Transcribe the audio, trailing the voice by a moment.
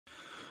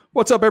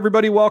What's up,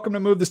 everybody? Welcome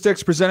to Move the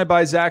Sticks, presented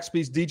by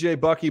Zaxby's. DJ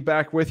Bucky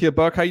back with you.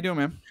 Buck, how you doing,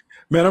 man?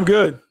 Man, I'm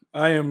good.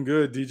 I am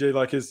good, DJ.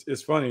 Like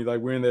it's funny. Like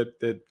we're in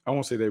that I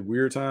won't say that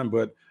weird time,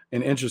 but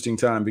an interesting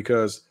time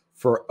because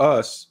for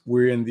us,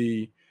 we're in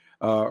the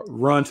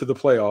run to the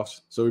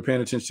playoffs. So we're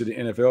paying attention to the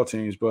NFL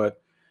teams,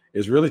 but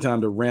it's really time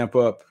to ramp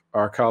up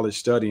our college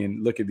study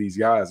and look at these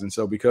guys. And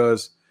so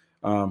because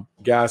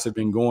guys have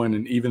been going,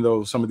 and even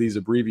though some of these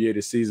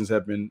abbreviated seasons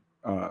have been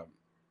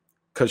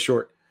cut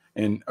short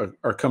and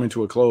are coming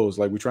to a close,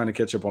 like we're trying to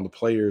catch up on the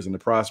players and the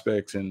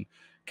prospects and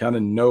kind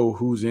of know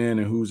who's in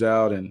and who's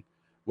out and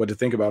what to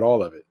think about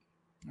all of it.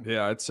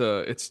 Yeah, it's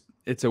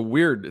a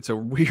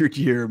weird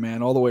year,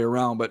 man, all the way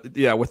around. But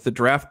yeah, with the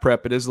draft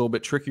prep, it is a little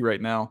bit tricky right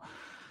now.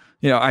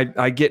 You know,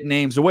 I get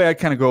names. The way I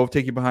kind of go,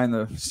 take you behind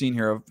the scene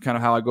here of kind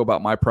of how I go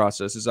about my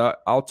process is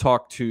I'll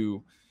talk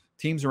to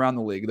teams around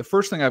the league. The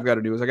first thing I've got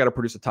to do is I got to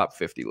produce a top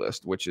 50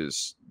 list, which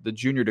is the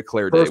junior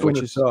declare day, which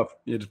is tough.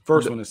 Yeah, the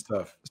first one is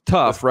tough.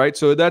 Tough, right?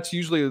 So that's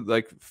usually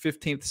like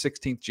 15th,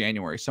 16th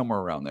January, somewhere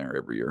around there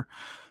every year.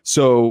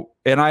 So,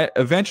 and I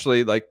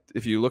eventually, like,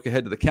 if you look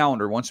ahead to the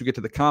calendar, once we get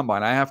to the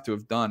combine, I have to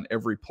have done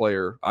every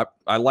player.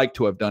 I like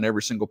to have done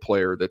every single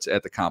player that's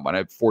at the combine.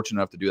 I'm fortunate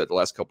enough to do that the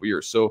last couple of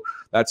years. So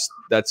that's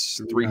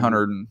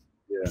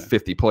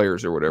 350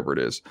 players or whatever it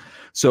is.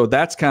 So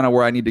that's kind of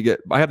where I need to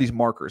get. I have these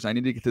markers. I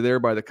need to get to there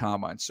by the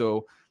combine.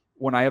 So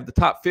when I have the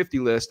top 50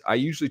 list, I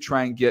usually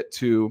try and get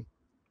to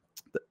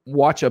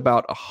watch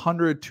about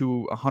 100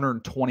 to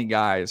 120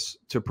 guys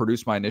to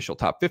produce my initial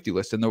top 50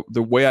 list. And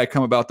the way I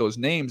come about those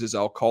names is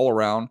I'll call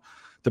around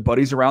the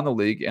buddies around the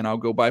league and I'll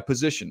go by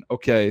position.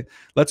 Okay,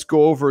 let's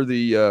go over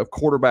the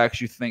quarterbacks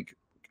you think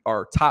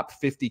are top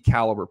 50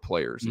 caliber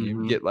players. And you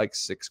can get like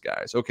 6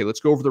 guys. Okay, let's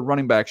go over the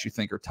running backs you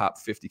think are top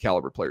 50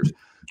 caliber players.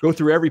 Go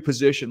through every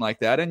position like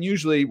that. And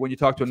usually when you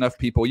talk to enough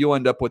people, you'll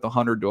end up with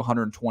 100 to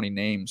 120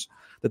 names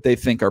that they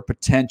think are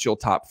potential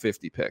top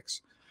 50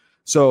 picks.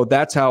 So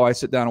that's how I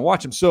sit down and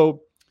watch them.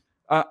 So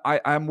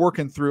I'm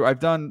working through. I've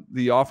done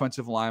the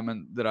offensive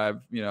lineman that I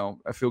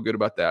feel good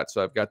about that.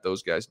 So I've got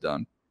those guys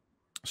done.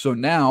 So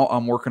now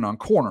I'm working on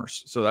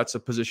corners. So that's a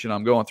position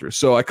I'm going through.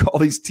 So I call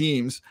these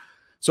teams.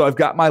 So I've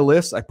got my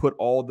list. I put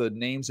all the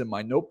names in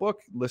my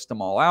notebook, list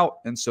them all out.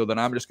 And so then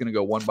I'm just going to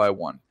go one by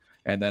one.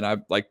 And then I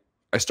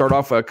start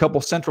off a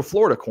couple Central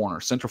Florida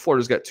corners. Central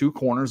Florida's got 2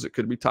 corners that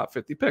could be top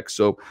 50 picks.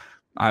 So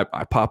I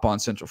pop on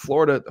Central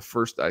Florida. The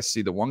first I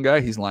see the one guy,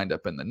 he's lined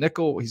up in the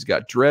nickel. He's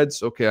got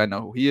dreads. Okay, I know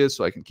who he is,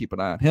 so I can keep an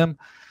eye on him.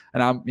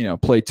 And I'm,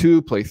 play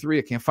 2, play 3.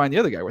 I can't find the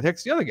other guy. Where the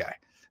heck's the other guy?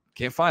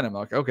 Can't find him.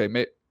 I'm like, okay,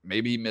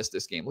 maybe he missed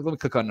this game. Let me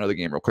click on another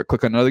game real quick.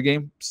 Click on another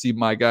game. See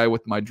my guy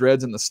with my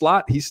dreads in the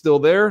slot. He's still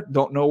there.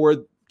 Don't know where.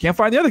 Can't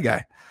find the other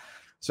guy.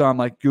 So I'm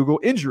like, Google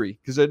injury.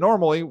 Because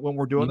normally when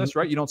we're doing this,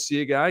 right, you don't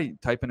see a guy, you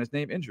type in his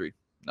name, injury.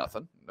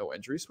 Nothing. No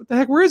injuries. What the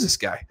heck? Where is this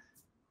guy?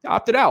 He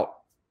opted out.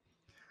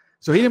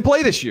 So he didn't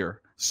play this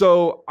year.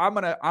 So I'm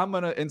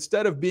gonna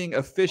instead of being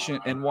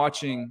efficient and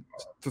watching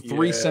the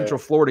 3 Central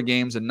Florida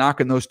games and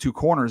knocking those 2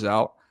 corners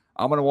out,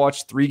 I'm gonna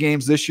watch 3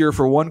 games this year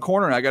for one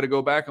corner, and I got to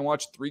go back and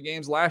watch 3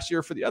 games last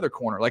year for the other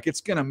corner. Like,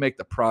 it's gonna make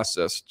the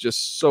process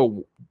just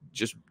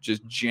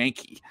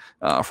janky,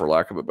 for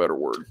lack of a better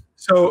word.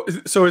 So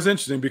it's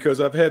interesting because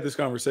I've had this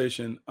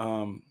conversation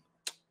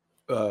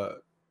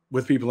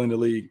with people in the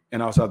league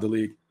and outside the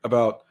league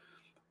about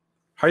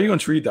how are you gonna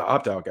treat the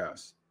opt-out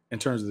guys in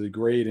terms of the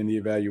grade and the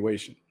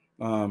evaluation,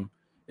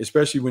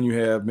 especially when you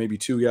have maybe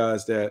 2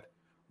 guys that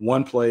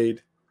one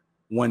played,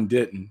 one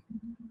didn't.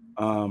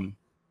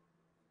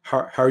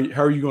 How are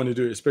you going to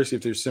do it, especially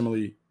if they're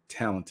similarly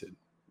talented?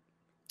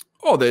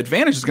 Oh, the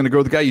advantage is going to go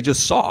to the guy you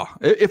just saw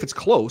if it's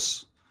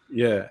close.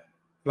 Yeah,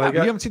 you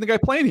haven't seen the guy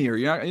playing here.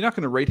 You're not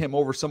going to rate him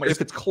over somebody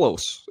if it's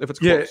close. If it's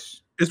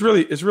close, it's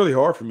really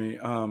hard for me.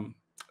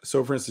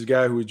 So, for instance, the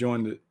guy who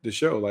joined the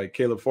show, like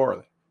Caleb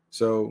Farley.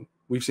 So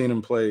we've seen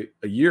him play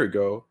a year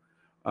ago.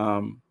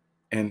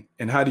 And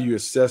how do you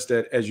assess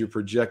that as you're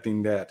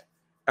projecting that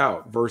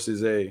out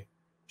versus a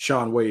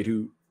Sean Wade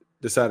who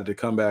decided to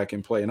come back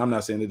and play? And I'm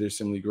not saying that they're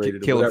similarly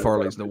graded. Caleb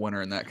Farley's the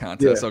winner in that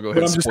contest. I'll go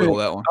ahead and spoil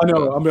that one. I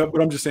know,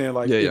 but I'm just saying,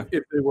 like, if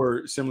they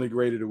were similarly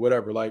graded or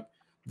whatever, like,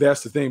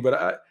 that's the thing.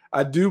 But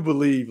I do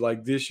believe,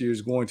 like, this year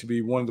is going to be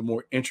one of the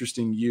more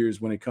interesting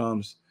years when it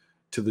comes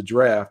to the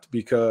draft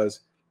because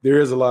there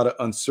is a lot of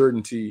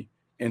uncertainty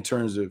in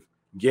terms of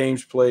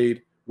games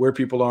played, where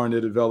people are in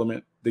their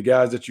development, the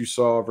guys that you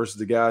saw versus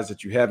the guys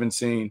that you haven't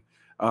seen.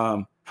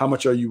 How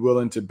much are you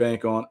willing to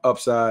bank on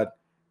upside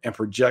and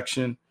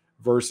projection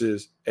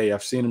versus, hey,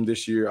 I've seen him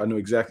this year. I know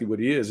exactly what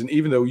he is. And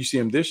even though you see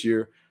him this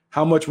year,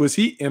 how much was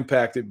he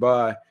impacted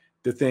by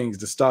the things,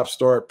 the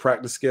stop-start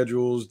practice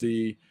schedules,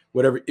 the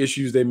whatever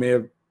issues they may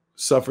have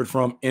suffered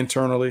from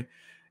internally?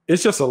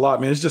 It's just a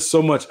lot, man. It's just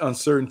so much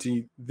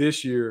uncertainty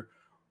this year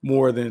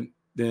more than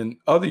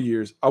other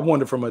years. I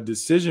wonder from a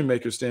decision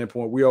maker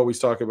standpoint, we always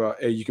talk about,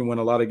 hey, you can win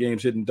a lot of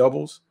games hitting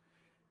doubles.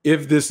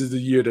 If this is the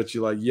year that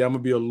you're like, yeah, I'm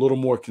going to be a little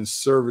more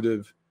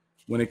conservative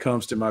when it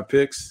comes to my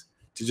picks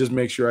to just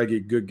make sure I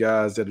get good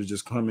guys that are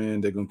just come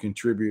in, they're going to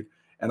contribute,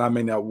 and I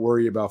may not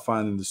worry about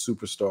finding the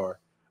superstar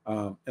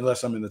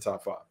unless I'm in the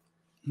top 5.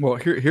 Well,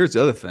 here's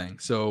the other thing.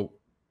 So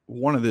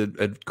one of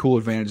the cool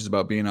advantages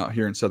about being out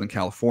here in Southern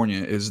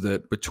California is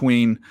that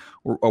between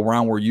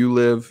around where you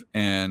live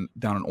and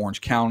down in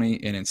Orange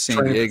County and in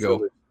San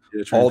Diego,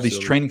 all these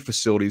training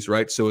facilities,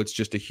 right? So it's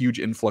just a huge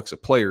influx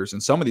of players.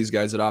 And some of these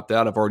guys that opt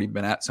out have already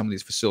been at some of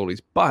these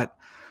facilities. But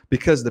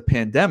because of the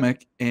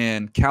pandemic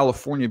and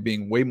California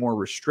being way more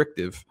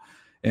restrictive,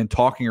 and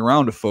talking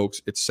around to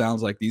folks, it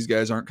sounds like these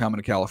guys aren't coming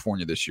to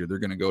California this year. They're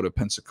going to go to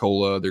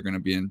Pensacola. They're going to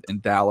be in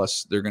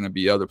Dallas. They're going to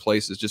be other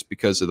places just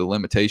because of the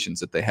limitations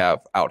that they have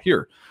out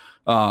here,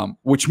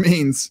 which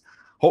means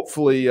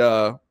hopefully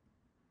I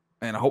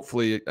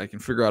can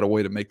figure out a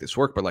way to make this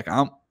work. But like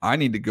I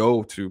need to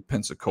go to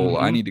Pensacola.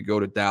 I need to go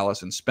to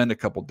Dallas and spend a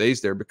couple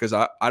days there because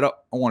I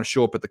want to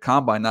show up at the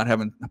combine not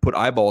having put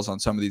eyeballs on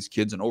some of these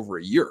kids in over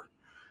a year.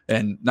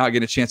 And not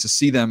get a chance to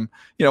see them,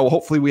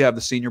 hopefully we have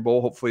the Senior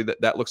Bowl. Hopefully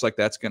that looks like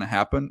that's going to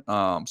happen.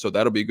 So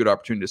that'll be a good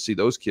opportunity to see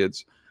those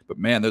kids. But,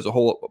 man, there's a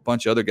whole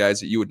bunch of other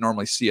guys that you would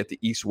normally see at the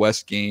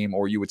East-West game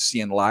or you would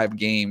see in live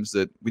games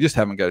that we just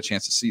haven't got a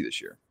chance to see this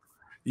year.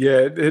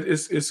 Yeah,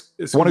 it's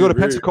want to go to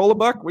Pensacola,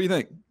 Buck? What do you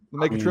think?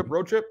 Make a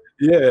road trip?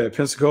 Yeah,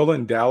 Pensacola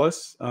and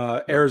Dallas.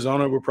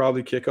 Arizona will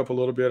probably kick up a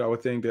little bit. I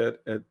would think that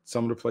at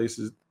some of the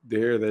places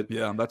there that's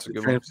a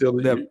good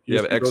one. You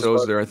have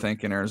Exos there, I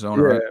think, in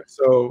Arizona. Yeah, right?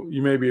 So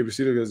you may be able to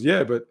see those.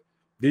 Yeah, but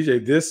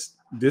DJ,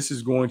 this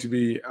is going to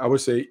be, I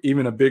would say,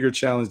 even a bigger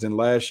challenge than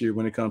last year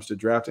when it comes to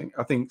drafting.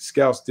 I think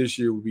scouts this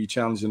year will be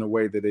challenged in a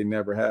way that they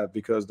never have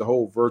because the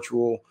whole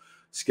virtual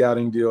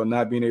scouting deal,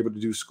 not being able to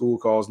do school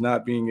calls,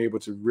 not being able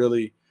to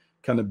really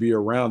kind of be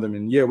around them.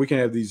 And yeah, we can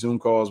have these Zoom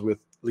calls with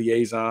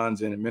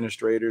liaisons and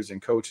administrators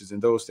and coaches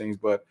and those things,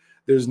 but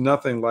there's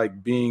nothing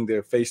like being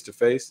there face to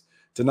face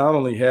to not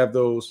only have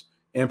those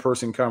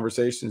in-person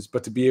conversations,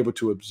 but to be able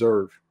to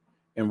observe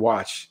and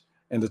watch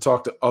and to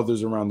talk to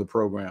others around the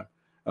program.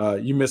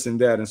 You're missing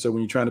that. And so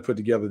when you're trying to put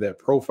together that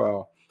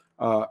profile,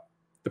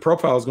 the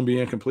profile is going to be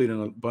incomplete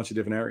in a bunch of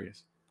different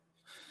areas.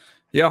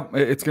 Yeah,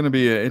 it's going to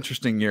be an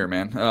interesting year,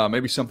 man.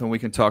 Maybe something we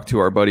can talk to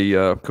our buddy,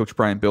 Coach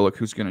Brian Billick,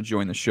 who's going to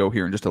join the show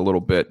here in just a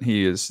little bit.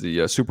 He is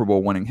the Super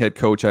Bowl winning head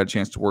coach. I had a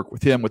chance to work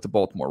with him with the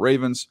Baltimore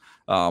Ravens.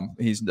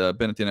 He's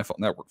been at the NFL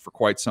Network for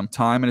quite some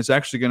time and is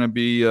actually going to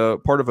be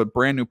part of a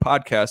brand new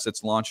podcast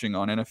that's launching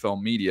on NFL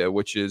Media,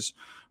 which is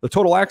the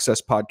Total Access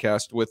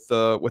podcast with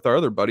our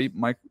other buddy,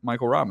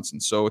 Michael Robinson.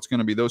 So it's going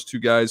to be those two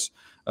guys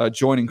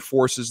joining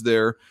forces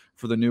there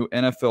for the new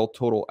NFL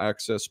Total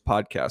Access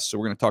podcast. So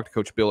we're going to talk to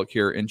Coach Billick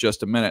here in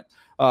just a minute.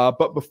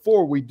 But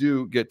before we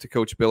do get to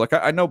Coach Billick,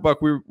 I know,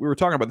 Buck, we were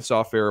talking about this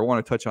off air. I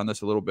want to touch on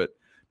this a little bit.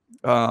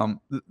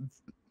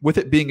 With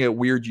it being a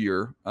weird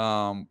year,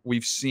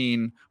 we've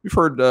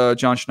heard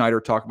John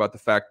Schneider talk about the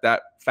fact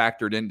that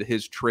factored into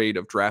his trade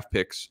of draft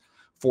picks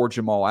for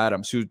Jamal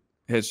Adams, who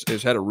has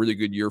had a really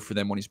good year for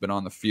them when he's been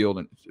on the field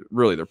and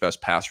really their best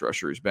pass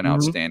rusher. He's been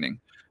outstanding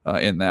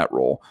in that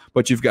role.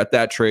 But you've got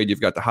that trade.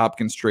 You've got the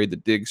Hopkins trade, the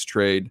Diggs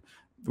trade.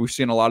 We've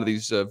seen a lot of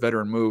these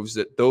veteran moves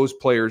that those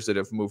players that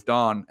have moved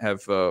on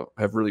have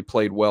really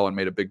played well and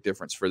made a big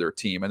difference for their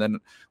team. And then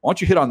why don't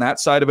you hit on that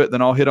side of it?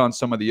 Then I'll hit on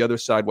some of the other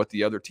side, what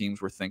the other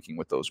teams were thinking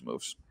with those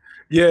moves.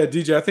 Yeah,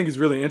 DJ, I think it's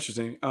really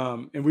interesting.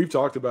 And we've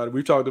talked about it.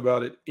 We've talked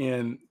about it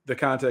in the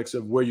context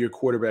of where your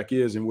quarterback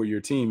is and where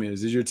your team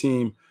is. Is your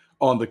team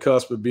on the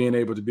cusp of being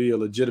able to be a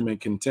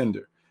legitimate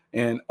contender?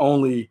 And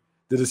only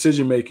the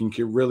decision-making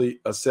can really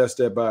assess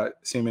that by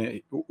saying,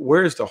 man,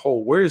 where's the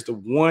hole? Where is the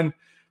one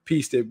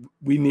piece that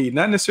we need,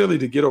 not necessarily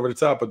to get over the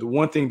top, but the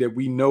one thing that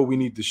we know we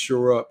need to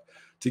shore up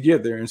to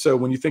get there. And so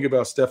when you think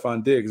about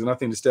Stephon Diggs, and I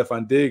think the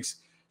Stephon Diggs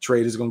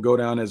trade is going to go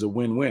down as a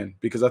win-win,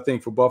 because I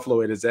think for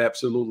Buffalo, it has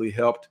absolutely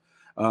helped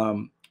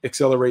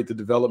accelerate the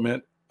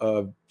development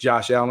of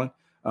Josh Allen.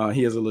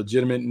 He is a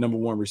legitimate number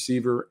one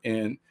receiver,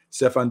 and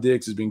Stephon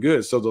Diggs has been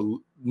good. So the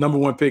number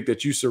one pick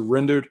that you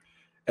surrendered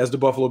as the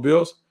Buffalo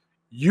Bills,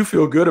 you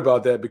feel good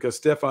about that because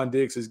Stephon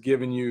Diggs has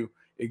given you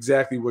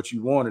exactly what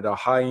you wanted, a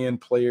high-end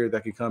player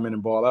that can come in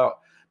and ball out.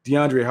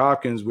 DeAndre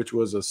Hopkins, which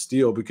was a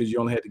steal because you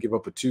only had to give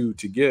up a 2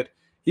 to get,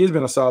 he has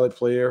been a solid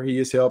player. He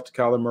has helped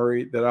Kyler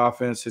Murray. That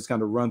offense has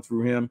kind of run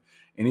through him,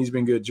 and he's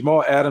been good.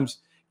 Jamal Adams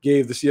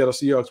gave the Seattle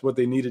Seahawks what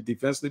they needed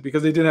defensively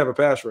because they didn't have a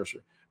pass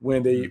rusher.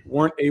 When they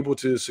weren't able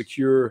to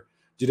secure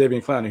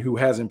Jadeveon Clowney, who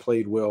hasn't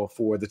played well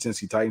for the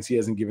Tennessee Titans, he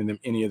hasn't given them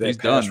any of that. He's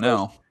done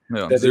now.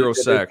 Yeah, 0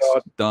 sacks.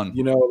 Done.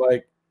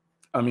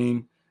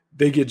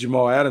 They get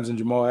Jamal Adams, and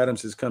Jamal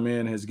Adams has come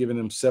in, has given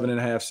them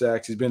 7.5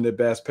 sacks. He's been their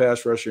best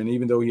pass rusher, and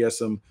even though he has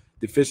some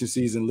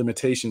deficiencies and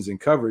limitations in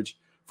coverage,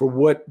 for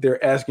what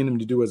they're asking him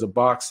to do as a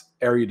box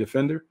area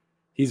defender,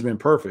 he's been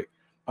perfect.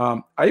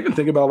 I even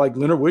think about like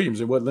Leonard Williams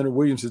and what Leonard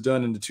Williams has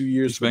done in the 2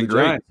 years for the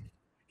Giants.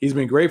 He's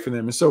been great for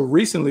them. And so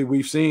recently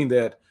we've seen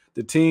that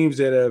the teams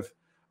that have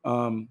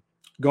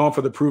gone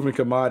for the proven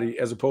commodity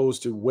as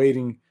opposed to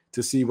waiting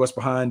to see what's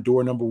behind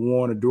door number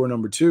 1 or door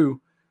number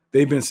 2,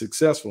 they've been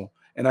successful.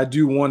 And I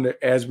do wonder,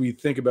 as we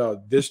think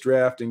about this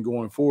draft and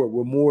going forward,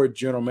 will more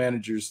general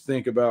managers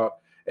think about,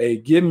 hey,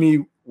 give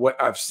me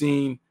what I've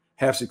seen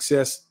have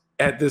success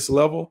at this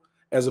level,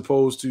 as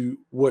opposed to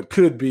what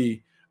could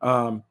be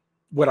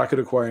what I could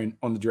acquire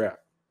on the draft.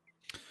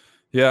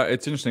 Yeah,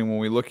 it's interesting when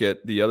we look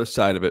at the other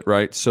side of it,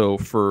 right? So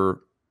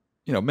for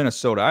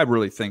Minnesota, I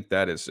really think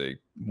that is a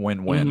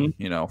win-win,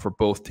 for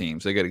both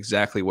teams. They get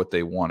exactly what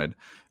they wanted.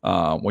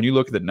 When you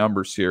look at the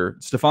numbers here,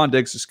 Stephon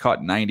Diggs has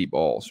caught 90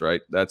 balls,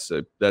 right? That's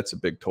a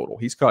big total.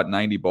 He's caught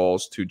 90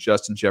 balls to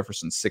Justin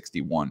Jefferson's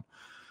 61.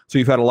 So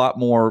you've had a lot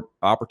more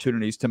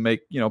opportunities to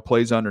make,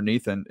 plays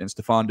underneath, and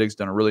Stephon Diggs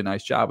done a really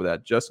nice job of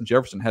that. Justin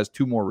Jefferson has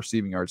 2 more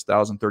receiving yards,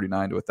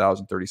 1,039 to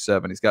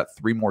 1,037. He's got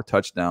 3 more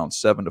touchdowns,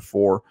 7 to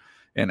 4,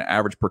 and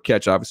average per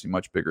catch obviously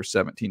much bigger,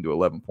 17 to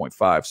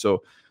 11.5.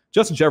 So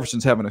Justin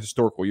Jefferson's having a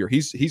historical year.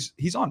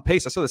 He's on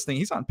pace. I saw this thing.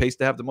 He's on pace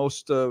to have the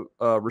most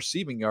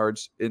receiving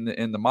yards in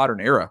the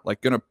modern era. Like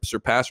going to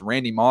surpass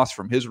Randy Moss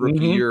from his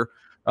rookie year,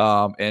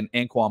 and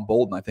Anquan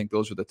Bolden. I think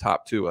those are the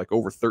top 2, like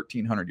over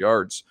 1,300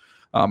 yards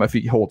if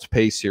he holds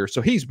pace here.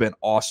 So he's been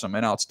awesome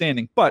and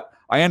outstanding. But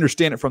I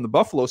understand it from the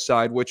Buffalo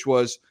side, which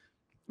was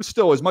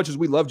still, as much as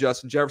we love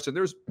Justin Jefferson,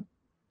 there's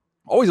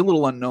always a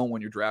little unknown when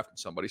you're drafting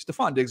somebody.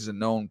 Stephon Diggs is a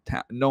known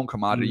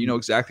commodity. You know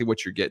exactly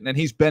what you're getting, and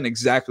he's been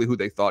exactly who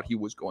they thought he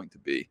was going to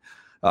be.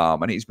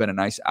 And he's been a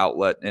nice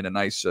outlet and a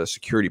nice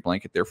security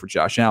blanket there for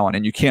Josh Allen.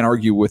 And you can't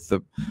argue with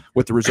the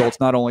results,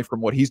 not only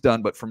from what he's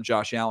done, but from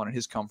Josh Allen and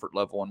his comfort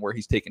level and where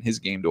he's taken his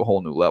game to a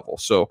whole new level.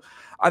 So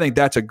I think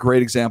that's a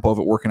great example of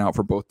it working out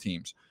for both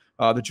teams.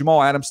 The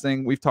Jamal Adams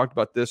thing, we've talked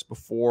about this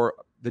before.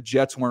 The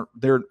Jets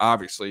they're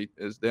obviously,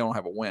 they don't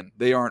have a win.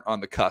 They aren't on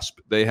the cusp.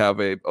 They have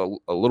a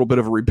little bit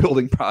of a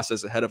rebuilding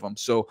process ahead of them.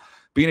 So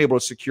being able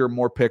to secure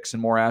more picks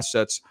and more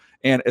assets,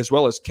 and as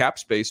well as cap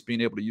space,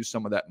 being able to use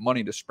some of that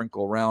money to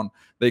sprinkle around,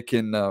 they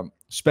can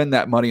spend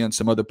that money on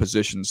some other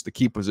positions, the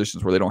key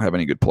positions where they don't have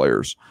any good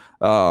players.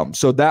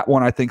 So that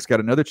one, I think, has got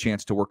another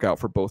chance to work out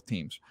for both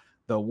teams.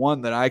 The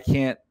one that I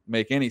can't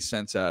make any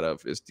sense out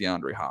of is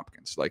DeAndre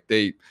Hopkins.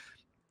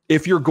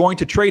 If you're going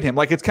to trade him,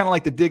 it's kind of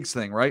like the Diggs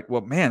thing, right?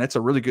 Well, man, it's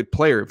a really good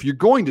player. If you're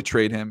going to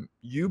trade him,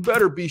 you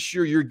better be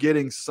sure you're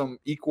getting some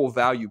equal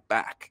value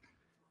back.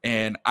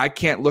 And I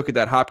can't look at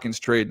that Hopkins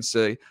trade and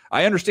say,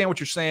 I understand what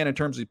you're saying in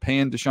terms of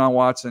paying Deshaun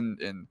Watson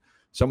and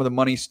some of the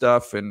money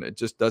stuff, and it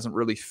just doesn't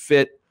really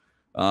fit.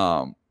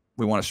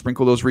 We want to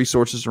sprinkle those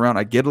resources around.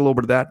 I get a little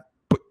bit of that,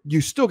 but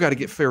you still got to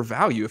get fair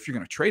value if you're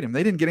going to trade him.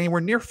 They didn't get anywhere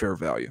near fair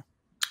value.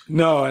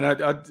 No, and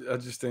I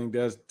just think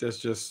that's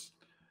just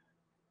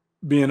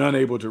being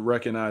unable to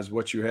recognize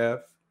what you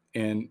have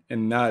and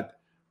not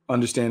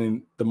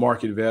understanding the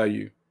market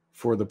value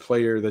for the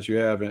player that you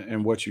have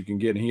and what you can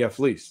get. And he got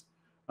fleeced.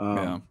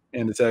 And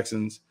the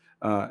Texans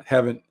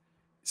haven't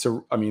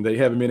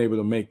been able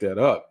to make that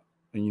up.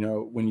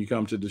 And, when you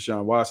come to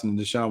Deshaun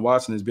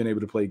Watson has been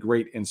able to play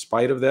great in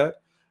spite of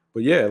that.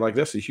 But yeah,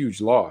 that's a huge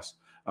loss.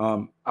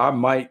 I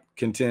might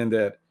contend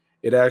that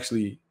it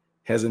actually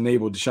has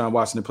enabled Deshaun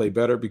Watson to play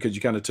better because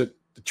you kind of took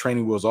the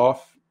training wheels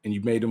off and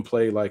you made him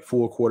play like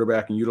full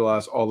quarterback and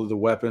utilize all of the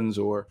weapons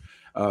or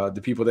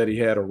the people that he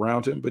had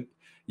around him. But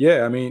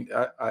yeah,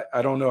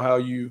 I don't know how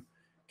you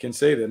can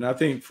say that. And I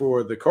think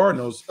for the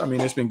Cardinals,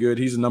 it's been good.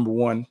 He's a number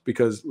 1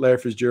 because Larry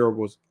Fitzgerald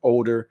was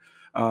older.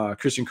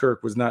 Christian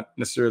Kirk was not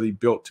necessarily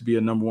built to be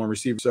a number 1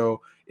 receiver.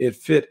 So it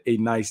fit a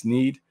nice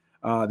need.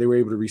 They were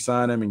able to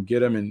re-sign him and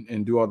get him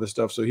and do all this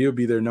stuff. So he'll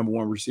be their number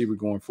 1 receiver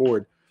going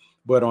forward.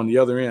 But on the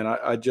other end,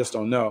 I just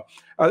don't know.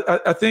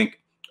 I think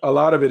a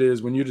lot of it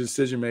is when you're the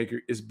decision maker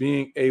is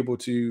being able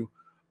to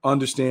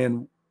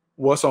understand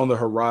what's on the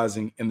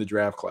horizon in the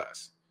draft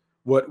class,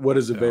 what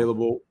is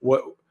available,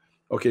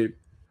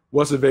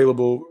 what's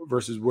available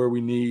versus where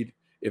we need.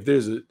 If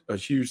there's a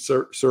huge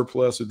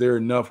surplus, or there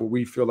enough where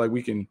we feel like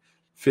we can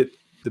fit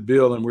the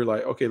bill and we're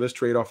like, okay, let's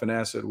trade off an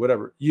asset,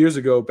 whatever. Years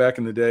ago, back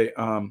in the day,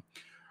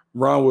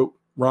 Ron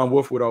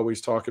Wolf would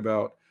always talk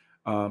about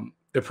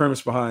the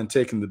premise behind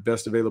taking the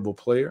best available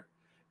player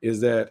is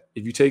that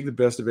if you take the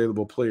best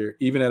available player,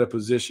 even at a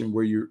position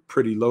where you're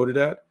pretty loaded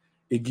at,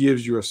 it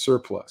gives you a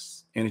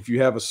surplus. And if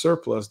you have a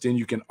surplus, then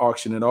you can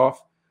auction it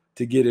off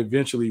to get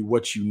eventually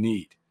what you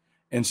need.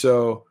 And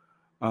so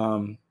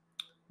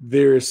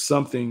there is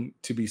something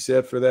to be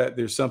said for that.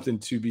 There's something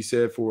to be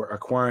said for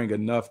acquiring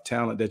enough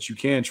talent that you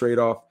can trade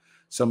off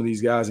some of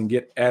these guys and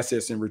get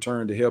assets in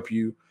return to help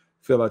you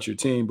fill out your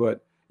team.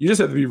 But you just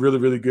have to be really,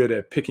 really good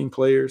at picking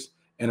players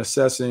and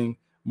assessing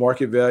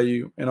market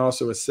value and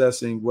also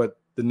assessing what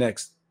the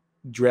next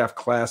draft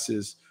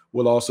classes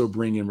will also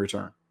bring in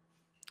return.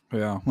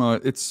 Yeah, well,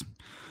 it's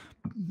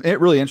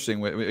really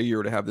interesting a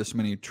year to have this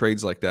many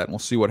trades like that, and we'll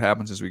see what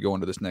happens as we go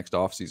into this next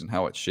offseason,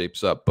 how it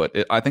shapes up.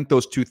 But I think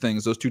those two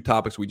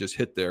topics we just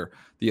hit there,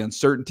 the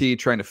uncertainty,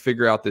 trying to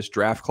figure out this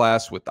draft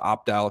class with the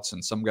opt-outs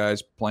and some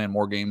guys playing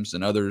more games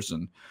than others,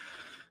 and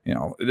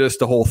just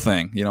the whole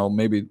thing,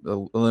 maybe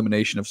the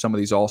elimination of some of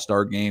these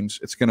all-star games,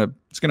 it's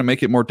gonna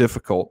make it more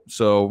difficult.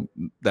 So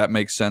that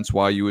makes sense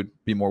why you would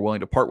be more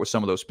willing to part with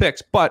some of those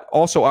picks, but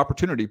also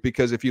opportunity,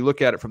 because if you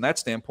look at it from that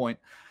standpoint,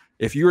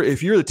 if you're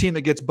the team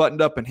that gets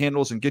buttoned up and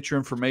handles and gets your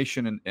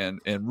information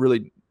and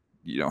really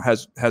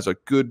has a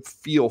good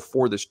feel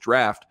for this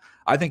draft,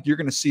 I think you're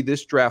going to see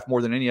this draft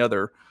more than any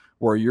other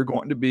where you're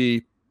going to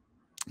be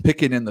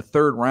picking in the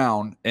 3rd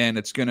round and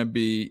it's going to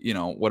be,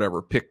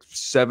 whatever, pick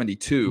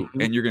 72.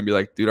 And you're going to be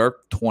like, dude, our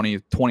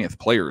 20th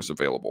player is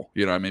available.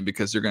 You know what I mean?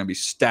 Because they're going to be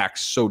stacked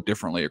so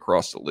differently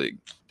across the league.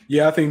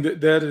 Yeah, I think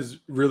that is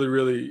really,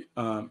 really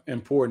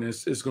important.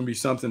 It's going to be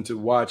something to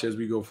watch as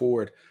we go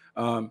forward.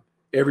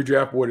 Every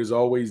draft board is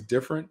always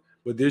different,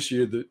 but this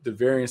year the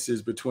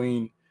variances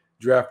between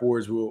draft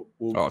boards will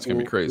it's going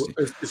to be crazy.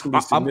 It's going to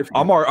be significant.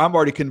 I'm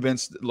already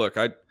convinced. Look,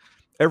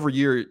 every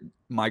year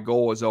my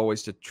goal is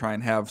always to try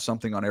and have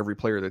something on every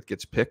player that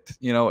gets picked,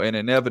 and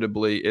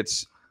inevitably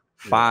it's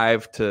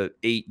 5 to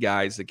 8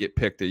 guys that get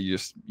picked that you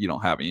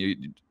don't have any.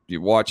 You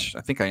watch,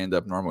 I think I end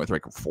up normally with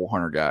like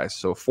 400 guys.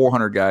 So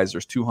 400 guys,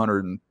 there's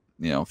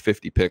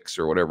 250 picks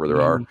or whatever there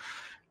are.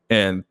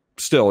 And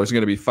still there's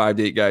going to be 5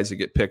 to 8 guys that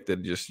get picked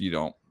that just, you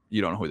don't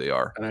know who they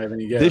are. And I have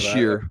any guess. This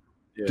year,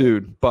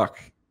 dude, Buck,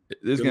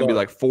 there's going to be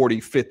like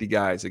 40, 50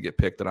 guys that get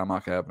picked that I'm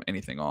not going to have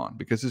anything on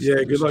because it's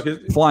good luck.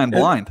 Flying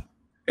blind.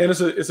 And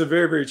it's a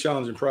very, very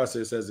challenging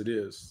process as it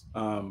is,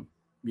 and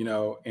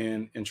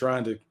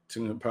trying to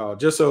compile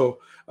just so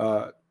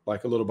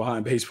like a little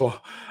behind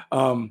baseball.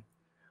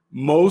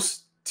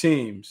 Most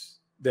teams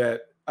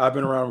that I've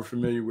been around and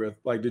familiar with,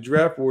 like the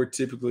draft board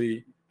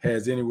typically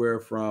has anywhere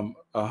from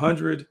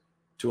 100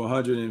 to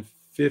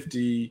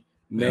 150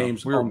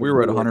 names. We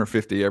were at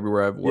 150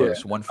 everywhere I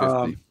was,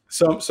 150.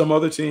 Some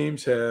other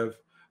teams have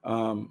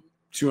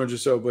 200 or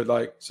so,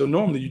 but so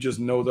normally you just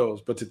know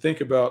those. But to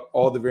think about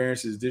all the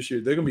variances this year,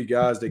 there are going to be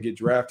guys that get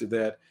drafted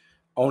that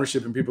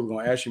ownership and people are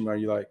going to ask you about.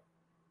 You're like,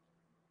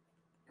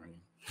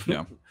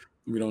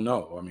 we don't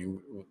know. I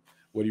mean,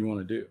 what do you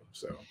want to do?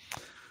 So.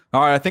 All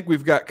right, I think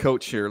we've got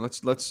Coach here.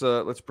 Let's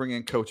bring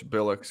in Coach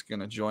Billick's going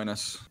to join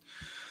us.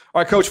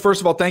 All right, Coach.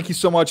 First of all, thank you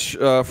so much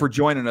for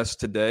joining us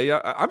today.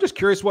 I'm just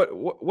curious,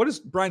 what does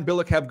Brian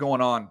Billick have going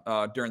on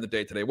during the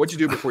day today? What'd you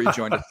do before you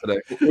joined us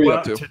today? What were you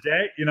up to?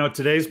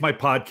 Today's my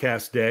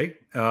podcast day,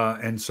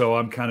 and so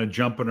I'm kind of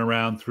jumping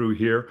around through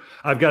here.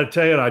 I've got to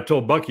tell you, and I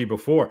told Bucky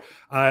before,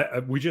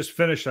 we just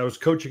finished. I was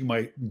coaching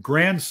my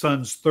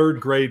grandson's 3rd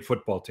grade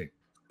football team.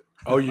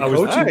 Oh, you're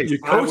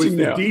coaching I was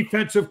now. The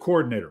defensive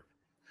coordinator.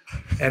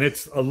 And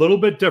it's a little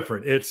bit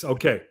different. It's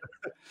okay.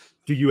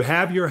 Do you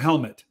have your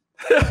helmet?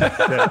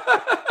 Okay.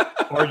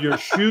 Are your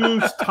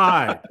shoes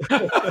tied?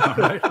 All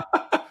right.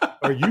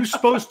 Are you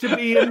supposed to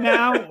be in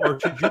now, or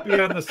should you be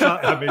on the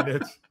side? I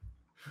mean,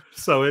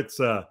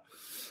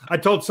 I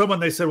told someone,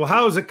 they said, well,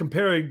 how is it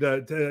comparing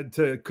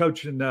to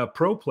coaching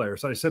pro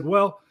players? I said,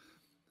 well,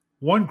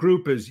 one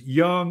group is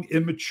young,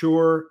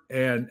 immature,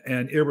 and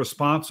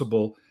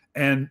irresponsible.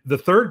 And the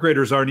 3rd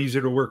graders aren't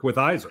easy to work with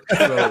either.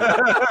 So.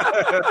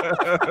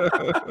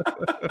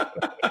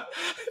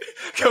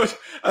 Coach,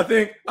 I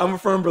think I'm a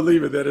firm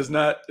believer that it's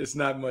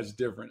not much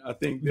different. I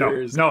think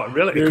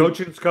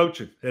coaching's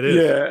coaching. It is.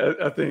 Yeah,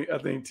 I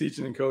think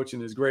teaching and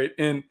coaching is great.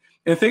 And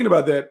thinking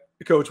about that,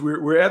 Coach,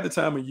 we're at the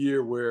time of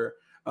year where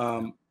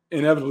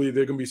inevitably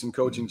there are going to be some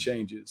coaching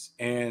changes.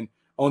 And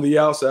on the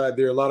outside,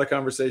 there are a lot of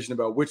conversation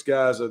about which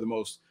guys are the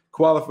most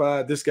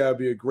qualified. This guy would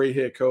be a great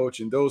head coach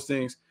and those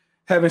things.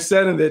 Having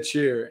sat in that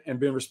chair and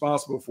been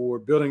responsible for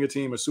building a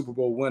team, a Super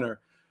Bowl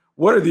winner,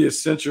 what are the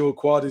essential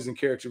qualities and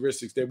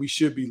characteristics that we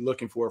should be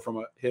looking for from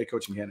a head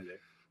coaching candidate?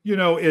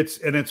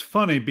 It's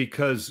funny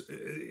because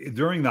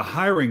during the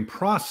hiring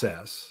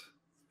process,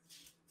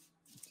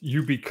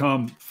 you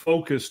become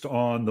focused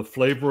on the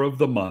flavor of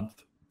the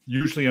month,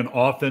 usually an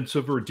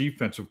offensive or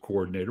defensive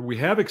coordinator. We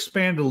have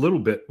expanded a little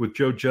bit with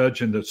Joe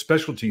Judge and the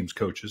special teams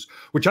coaches,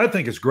 which I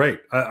think is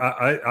great.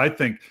 I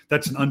think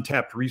that's an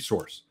untapped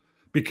resource.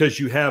 Because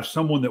you have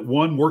someone that,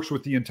 1, works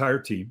with the entire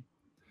team,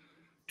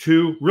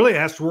 2, really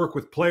has to work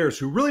with players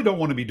who really don't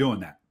want to be doing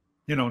that.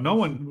 No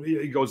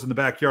one goes in the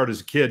backyard as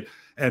a kid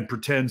and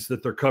pretends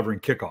that they're covering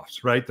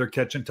kickoffs, right? They're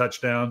catching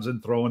touchdowns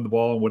and throwing the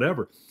ball and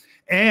whatever.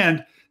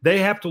 And they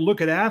have to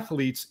look at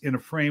athletes in a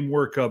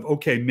framework of,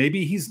 okay,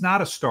 maybe he's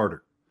not a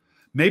starter.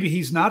 Maybe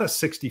he's not a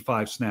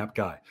 65 snap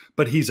guy,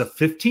 but he's a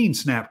 15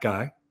 snap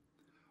guy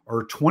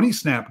or 20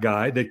 snap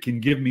guy that can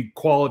give me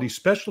quality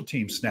special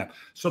team snap.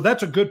 So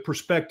that's a good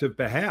perspective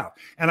to have.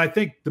 And I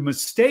think the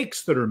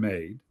mistakes that are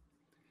made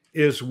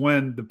is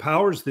when the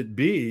powers that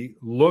be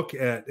look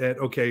at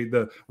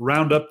the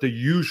round up the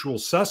usual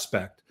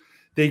suspect,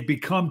 they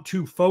become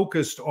too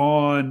focused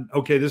on,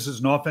 okay, this is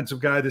an offensive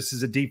guy, this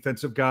is a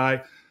defensive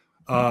guy,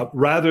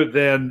 rather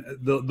than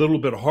the little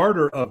bit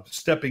harder of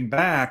stepping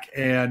back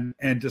and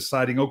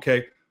deciding,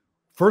 okay,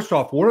 first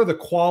off, what are the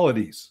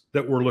qualities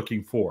that we're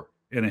looking for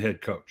in a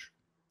head coach?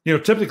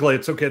 Typically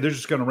it's okay, they're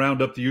just going to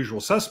round up the usual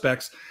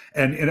suspects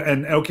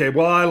and okay,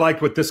 well, I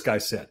liked what this guy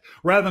said,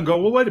 rather than go,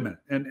 well, wait a minute.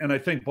 And I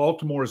think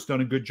Baltimore has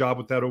done a good job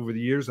with that over the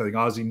years. I think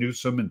Ozzie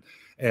Newsome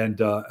and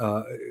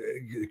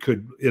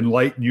could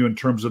enlighten you in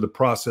terms of the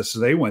process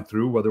they went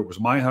through, whether it was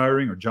my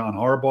hiring or John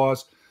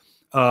Harbaugh's,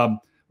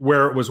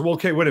 where it was, well,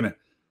 okay, wait a minute.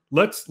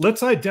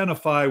 Let's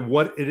identify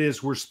what it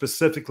is we're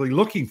specifically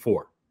looking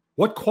for.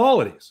 What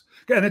qualities?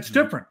 And it's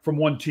different from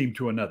one team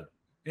to another.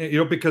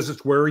 because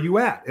it's where are you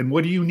at and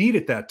what do you need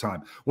at that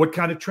time? What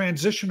kind of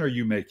transition are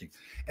you making?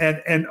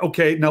 And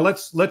okay, now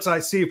let's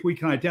see if we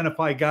can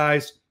identify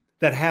guys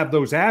that have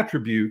those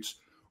attributes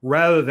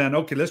rather than,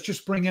 okay, let's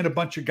just bring in a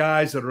bunch of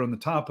guys that are on the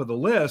top of the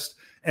list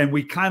and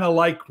we kind of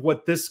like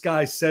what this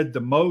guy said the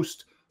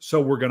most,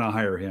 so we're going to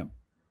hire him.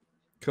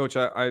 Coach,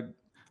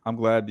 I'm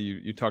glad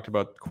you talked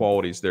about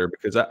qualities there,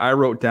 because I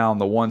wrote down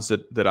the ones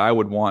that I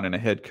would want in a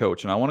head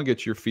coach, and I want to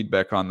get your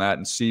feedback on that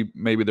and see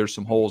maybe there's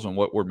some holes in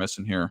what we're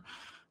missing here.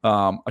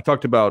 I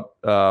talked about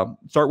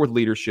start with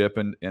leadership,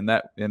 and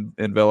that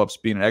envelops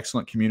being an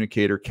excellent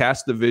communicator,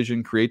 cast the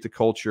vision, create the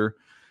culture,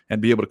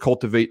 and be able to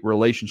cultivate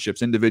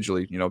relationships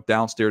individually,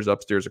 downstairs,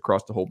 upstairs,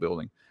 across the whole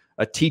building.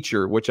 A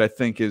teacher, which I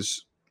think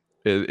is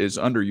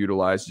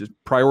underutilized, just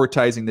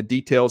prioritizing the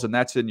details, and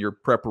that's in your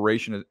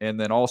preparation and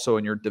then also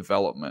in your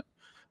development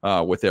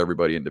with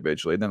everybody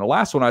individually. And then the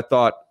last one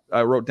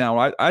I wrote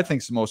down, I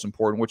think is the most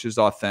important, which is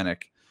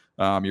authentic.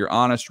 You're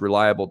honest,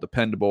 reliable,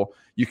 dependable.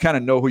 You kind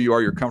of know who you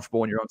are. You're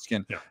comfortable in your own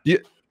skin. Yeah.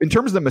 In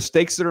terms of the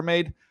mistakes that are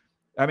made,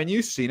 I mean,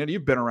 you've seen it.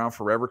 You've been around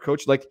forever,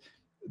 Coach. Like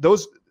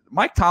those,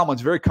 Mike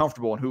Tomlin's very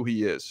comfortable in who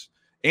he is.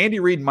 Andy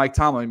Reid and Mike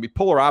Tomlin can be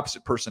polar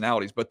opposite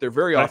personalities, but they're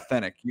very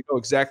authentic. You know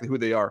exactly who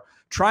they are.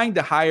 Trying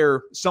to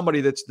hire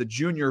somebody that's the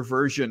junior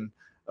version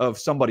of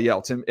somebody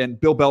else, and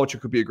Bill Belichick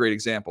could be a great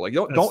example. Like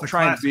don't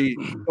try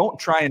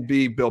and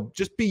be Bill.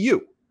 Just be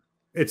you.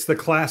 It's the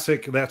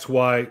classic. That's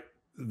why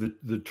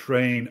the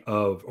train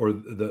of, or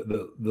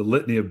the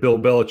litany of Bill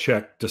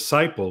Belichick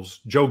disciples,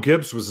 Joe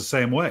Gibbs was the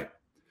same way.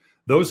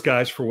 Those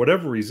guys, for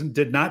whatever reason,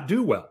 did not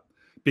do well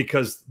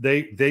because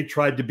they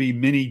tried to be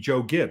mini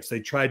Joe Gibbs.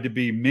 They tried to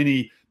be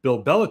mini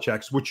Bill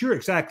Belichick's, which you're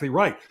exactly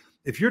right.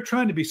 If you're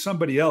trying to be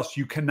somebody else,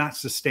 you cannot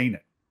sustain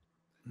it.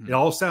 It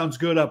all sounds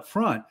good up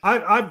front.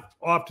 I've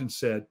often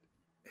said,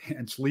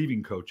 hence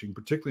leaving coaching,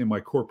 particularly in my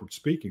corporate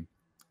speaking,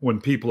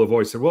 when people have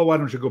always said, well, why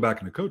don't you go back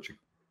into coaching?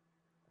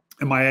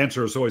 And my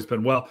answer has always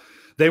been, well,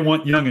 they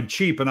want young and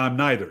cheap, and I'm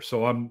neither.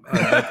 So I'm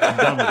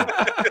done with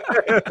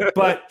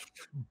it.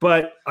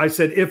 But I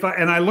said,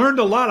 and I learned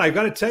a lot. I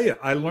got to tell you,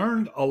 I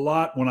learned a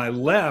lot when I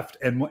left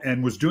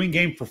and was doing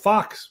game for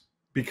Fox,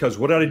 because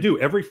what did I do?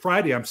 Every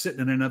Friday, I'm sitting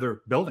in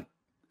another building,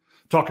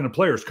 talking to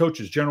players,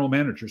 coaches, general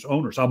managers,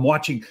 owners. I'm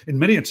watching, in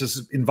many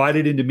instances,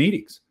 invited into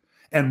meetings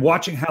and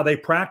watching how they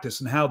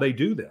practice and how they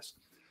do this.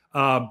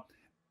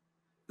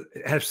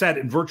 Have sat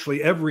in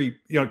virtually every,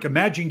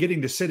 imagine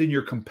getting to sit in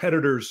your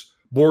competitor's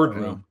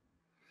boardroom.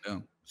 Yeah.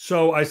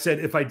 So I said,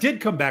 if I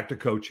did come back to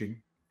coaching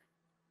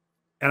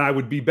and I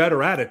would be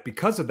better at it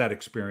because of that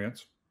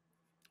experience,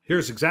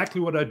 here's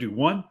exactly what I do.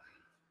 One,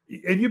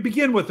 and you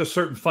begin with a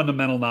certain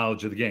fundamental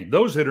knowledge of the game.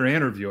 Those that are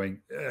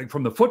interviewing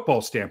from the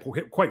football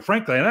standpoint, quite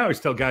frankly, and I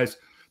always tell guys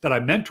that I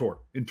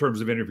mentor in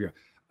terms of interviewing,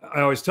 I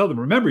always tell them,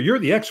 remember, you're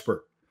the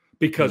expert,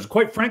 because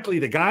quite frankly,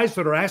 the guys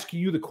that are asking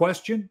you the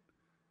question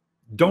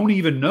don't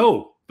even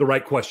know the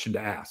right question to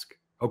ask.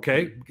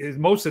 Okay. In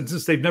most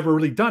instances, they've never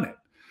really done it.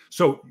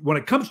 So when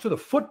it comes to the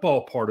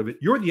football part of it,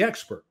 you're the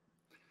expert.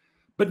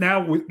 But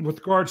now with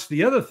regards to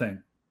the other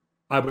thing,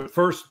 I would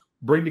first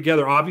bring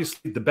together,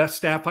 obviously, the best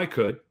staff I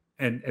could.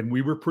 And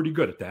we were pretty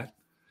good at that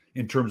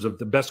in terms of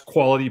the best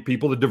quality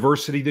people, the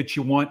diversity that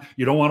you want.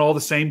 You don't want all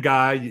the same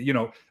guy.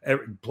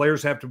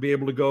 Players have to be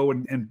able to go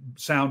and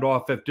sound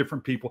off at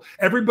different people.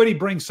 Everybody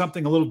brings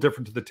something a little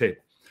different to the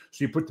table.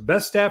 So you put the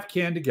best staff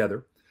can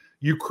together.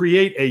 You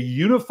create a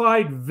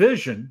unified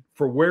vision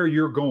for where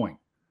you're going.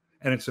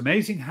 And it's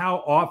amazing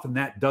how often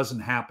that doesn't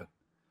happen.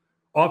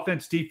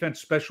 Offense,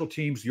 defense, special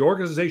teams, the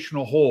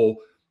organizational whole,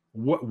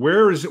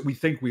 where is it we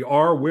think we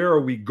are? Where are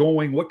we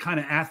going? What kind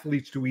of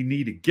athletes do we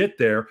need to get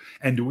there?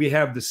 And do we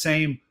have the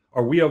same,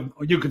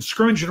 you can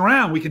scrunch it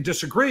around, we can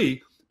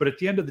disagree, but at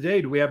the end of the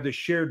day, do we have this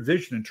shared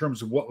vision in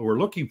terms of what we're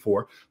looking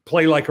for?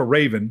 Play like a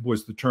Raven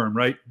was the term,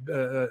 right,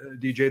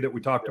 DJ, that we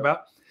talked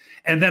about?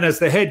 And then as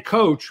the head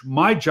coach,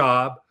 my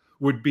job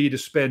would be to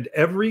spend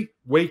every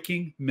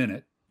waking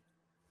minute,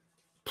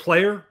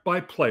 player by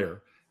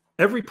player,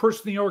 every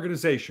person in the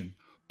organization,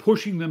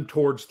 pushing them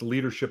towards the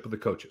leadership of the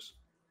coaches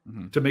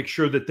to make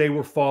sure that they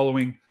were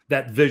following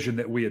that vision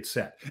that we had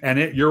set. And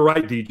you're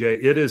right,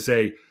 DJ, it is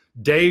a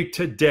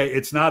day-to-day.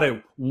 It's not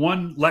a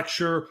one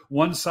lecture,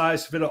 one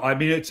size fit all. I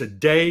mean, it's a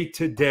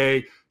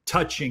day-to-day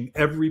touching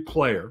every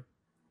player,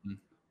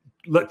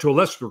 to a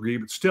lesser degree,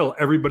 but still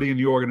everybody in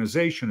the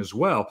organization as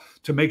well,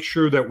 to make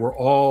sure that we're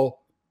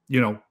all,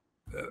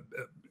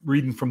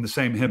 reading from the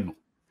same hymnal.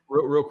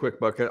 Real quick,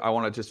 Buck, I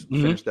want to just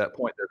finish that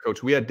point there,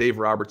 Coach. We had Dave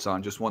Roberts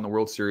on, just won the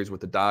World Series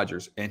with the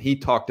Dodgers, and he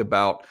talked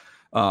about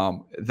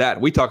that.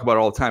 We talk about it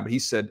all the time, but he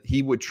said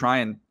he would try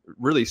and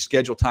really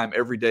schedule time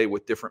every day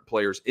with different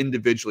players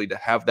individually to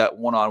have that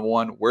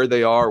one-on-one, where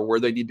they are, where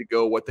they need to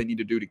go, what they need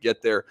to do to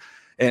get there.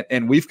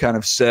 And we've kind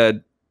of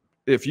said,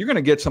 if you're going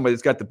to get somebody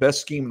that's got the best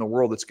scheme in the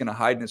world that's going to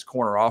hide in his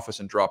corner office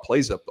and draw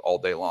plays up all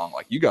day long,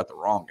 like, you got the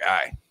wrong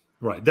guy.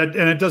 Right. And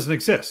it doesn't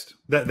exist.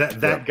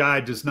 That guy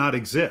does not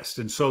exist.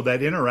 And so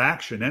that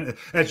interaction, and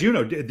as you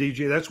know,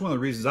 DJ, that's one of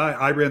the reasons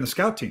I ran the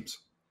scout teams.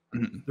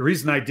 The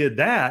reason I did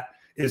that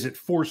is it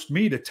forced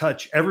me to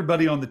touch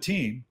everybody on the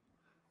team.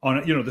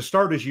 On, you know, the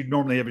starters you'd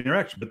normally have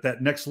interaction, but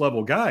that next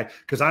level guy,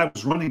 because I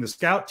was running the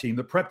scout team,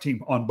 the prep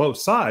team on both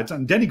sides,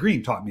 and Denny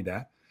Green taught me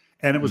that.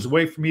 And it was a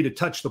way for me to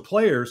touch the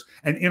players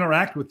and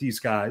interact with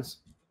these guys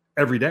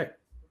every day.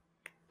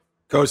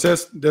 Coach,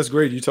 that's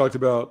great. You talked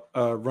about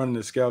running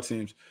the scout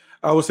teams.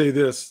 I will say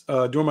this,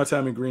 during my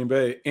time in Green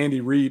Bay,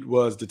 Andy Reid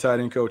was the tight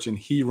end coach, and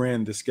he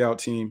ran the scout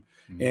team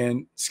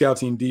and scout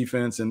team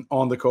defense and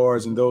on the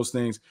cards and those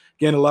things.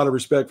 Again, a lot of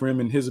respect for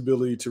him and his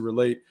ability to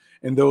relate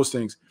and those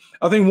things.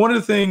 I think one of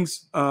the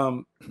things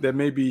that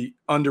may be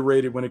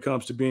underrated when it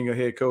comes to being a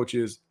head coach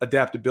is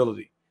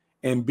adaptability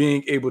and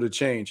being able to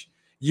change.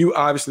 You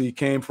obviously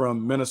came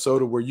from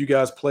Minnesota where you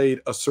guys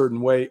played a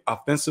certain way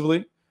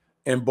offensively.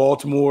 In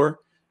Baltimore,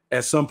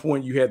 at some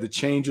point you had to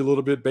change a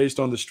little bit based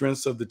on the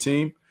strengths of the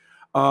team.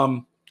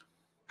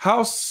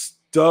 How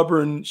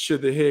stubborn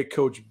should the head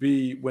coach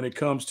be when it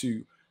comes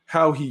to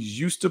how he's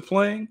used to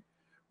playing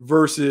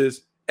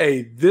versus,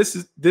 hey,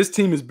 this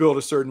team is built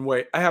a certain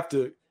way. I have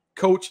to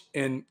coach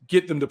and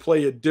get them to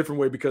play a different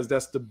way because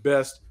that's the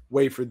best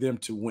way for them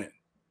to win.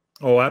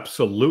 Oh,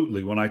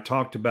 absolutely. When I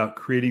talked about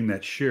creating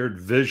that shared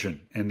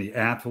vision and the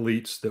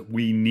athletes that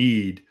we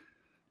need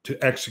to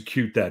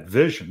execute that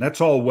vision,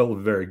 that's all well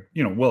and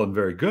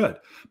very good.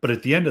 But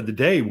at the end of the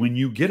day, when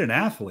you get an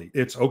athlete,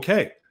 it's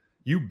okay.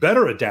 You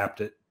better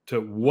adapt it to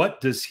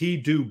what does he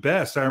do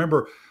best. I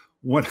remember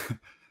when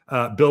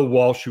Bill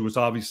Walsh, who was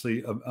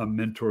obviously a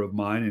mentor of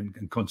mine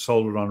and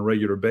consulted on a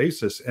regular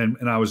basis, and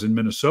I was in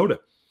Minnesota.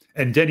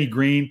 And Denny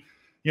Green,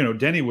 you know,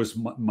 Denny was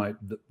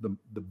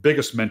the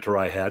biggest mentor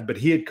I had, but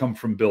he had come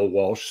from Bill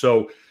Walsh.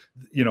 So,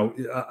 you know,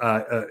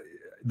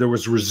 there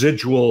was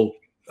residual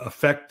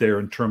effect there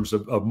in terms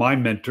of my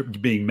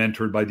being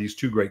mentored by these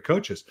two great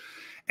coaches.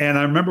 And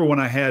I remember when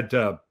I had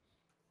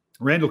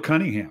Randall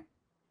Cunningham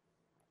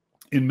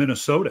in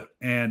Minnesota,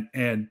 and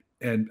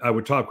I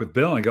would talk with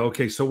Bill and I go,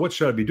 okay, so what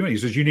should I be doing? He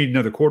says, you need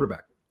another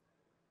quarterback.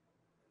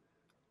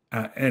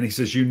 And he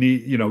says, you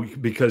need, you know,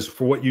 because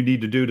for what you need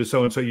to do to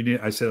so-and-so you need,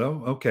 I said,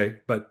 oh, okay.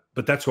 But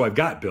that's who I've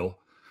got, Bill.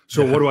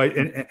 So what do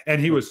I,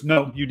 and he was,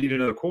 no, you need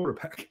another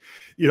quarterback.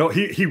 You know,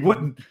 he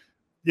wouldn't,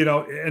 you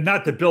know, and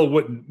not that Bill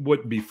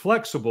wouldn't be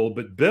flexible,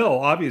 but Bill,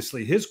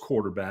 obviously his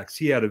quarterbacks,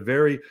 he had a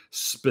very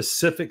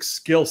specific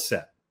skill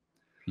set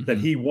that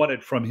he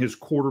wanted from his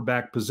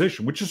quarterback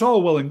position, which is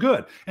all well and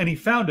good. And he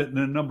found it in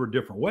a number of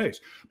different ways.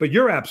 But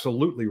you're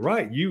absolutely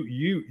right.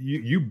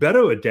 You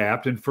better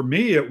adapt. And for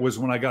me, it was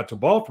when I got to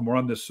Baltimore,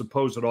 I'm this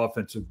supposed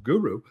offensive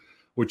guru,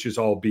 which is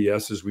all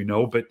BS, as we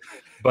know. But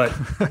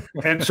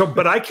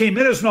I came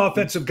in as an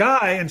offensive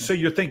guy. And so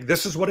you think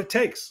this is what it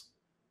takes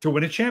to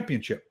win a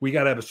championship. We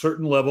got to have a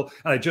certain level.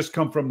 And I just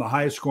come from the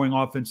highest scoring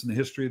offense in the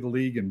history of the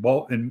league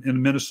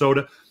in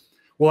Minnesota.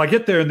 Well, I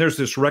get there and there's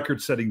this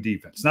record-setting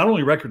defense. Not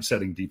only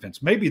record-setting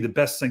defense, maybe the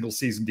best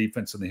single-season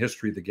defense in the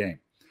history of the game.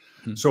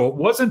 So it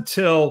wasn't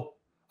until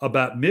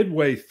about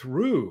midway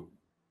through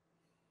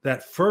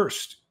that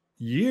first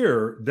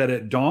year that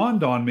it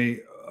dawned on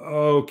me,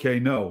 okay,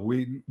 no,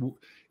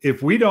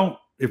 if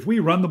we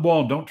run the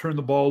ball and don't turn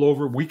the ball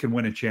over, we can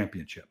win a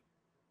championship.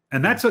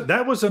 And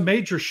that was a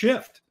major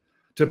shift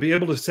to be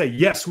able to say,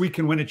 yes, we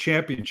can win a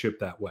championship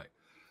that way.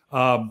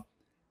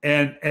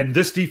 And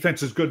this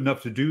defense is good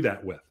enough to do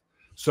that with.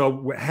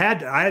 So I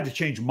had to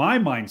change my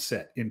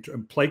mindset in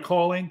play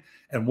calling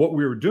and what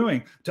we were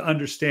doing to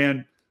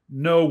understand,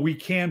 no, we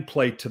can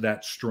play to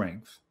that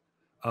strength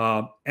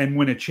and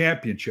win a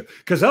championship.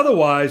 Because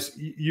otherwise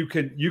you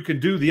can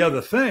do the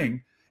other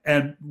thing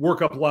and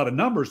work up a lot of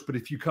numbers. But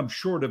if you come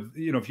short of,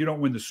 you know, if you don't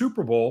win the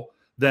Super Bowl,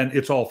 then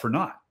it's all for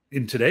naught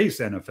in today's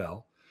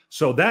NFL.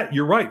 So that,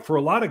 you're right, for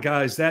a lot of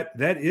guys, that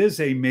is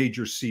a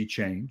major sea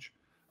change.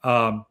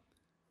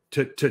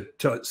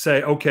 To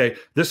say, okay,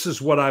 this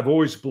is what I've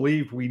always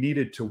believed we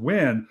needed to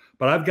win,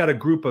 but I've got a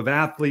group of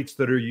athletes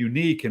that are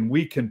unique and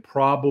we can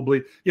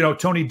probably, you know,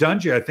 Tony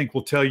Dungy, I think,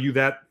 will tell you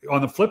that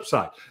on the flip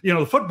side. You know,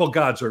 the football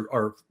gods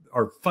are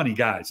funny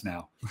guys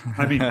now.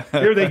 I mean,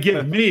 here they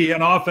give me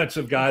an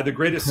offensive guy, the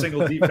greatest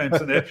single defense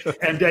in it,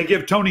 and they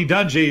give Tony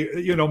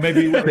Dungy, you know,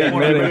 maybe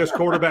one of the greatest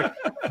quarterback.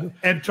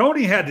 And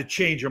Tony had to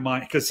change your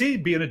mind because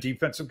he'd been a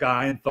defensive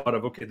guy and thought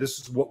of, okay, this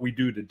is what we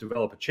do to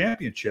develop a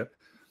championship.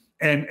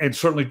 And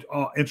certainly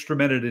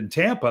instrumented in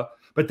Tampa,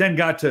 but then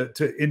got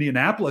to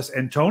Indianapolis,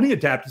 and Tony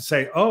adapted to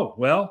say, oh,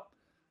 well,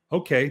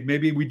 okay,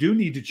 maybe we do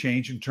need to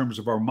change in terms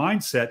of our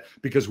mindset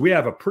because we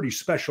have a pretty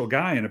special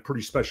guy and a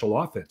pretty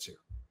special offense here.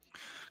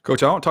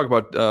 Coach, I want to talk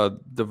about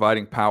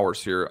dividing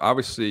powers here.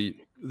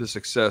 Obviously, the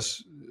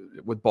success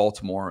with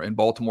Baltimore, and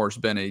Baltimore's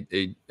been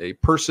a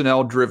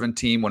personnel-driven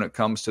team when it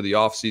comes to the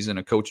offseason,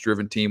 a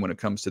coach-driven team when it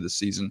comes to the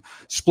season.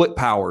 Split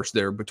powers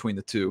there between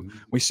the two.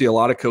 We see a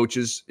lot of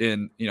coaches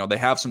they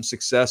have some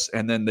success,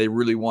 and then they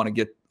really want to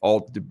get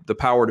all the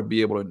power to be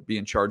able to be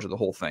in charge of the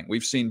whole thing.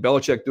 We've seen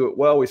Belichick do it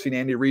well. We've seen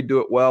Andy Reid do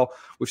it well.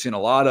 We've seen a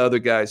lot of other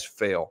guys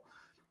fail.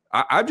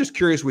 I'm just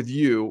curious with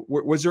you,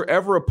 was there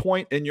ever a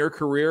point in your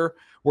career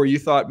where you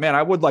thought, man,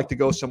 I would like to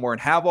go somewhere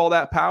and have all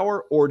that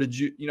power? Or did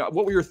you,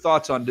 what were your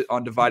thoughts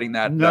on dividing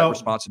that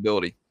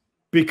responsibility?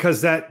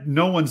 Because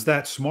no one's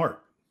that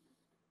smart.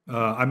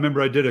 I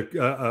remember I did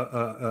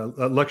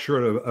a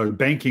lecture at a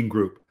banking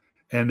group,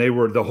 and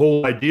the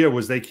whole idea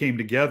was they came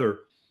together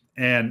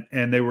and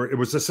it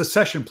was a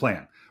succession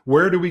plan.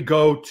 Where do we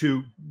go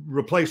to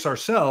replace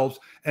ourselves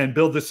and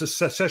build this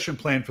succession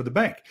plan for the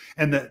bank?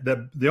 And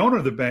the owner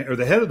of the bank, or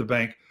the head of the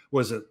bank,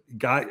 was a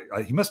guy,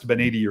 he must have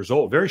been 80 years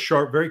old, very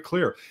sharp, very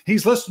clear.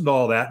 He's listened to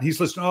all that. And he's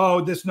listening,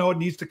 it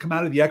needs to come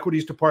out of the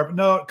equities department.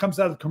 No, it comes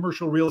out of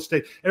commercial real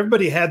estate.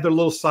 Everybody had their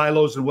little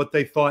silos and what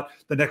they thought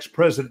the next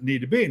president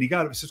needed to be. And he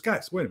says,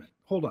 guys, wait a minute,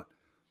 hold on.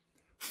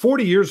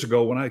 40 years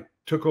ago, when I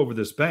took over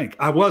this bank,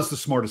 I was the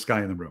smartest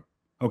guy in the room.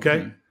 Okay.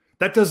 Mm-hmm.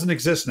 That doesn't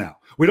exist now.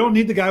 We don't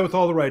need the guy with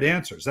all the right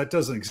answers. That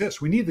doesn't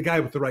exist. We need the guy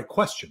with the right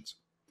questions.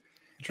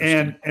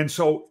 And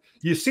so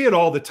you see it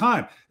all the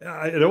time.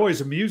 It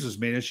always amuses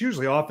me. And it's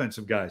usually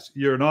offensive guys.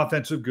 You're an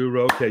offensive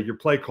guru. Okay, you're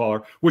play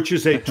caller, which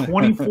is a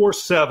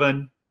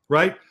 24/7,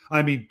 right?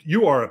 I mean,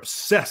 you are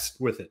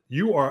obsessed with it.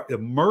 You are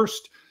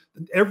immersed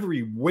in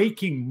every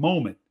waking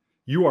moment.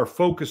 You are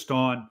focused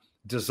on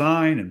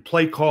design and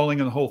play calling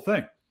and the whole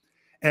thing.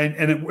 And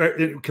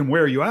it can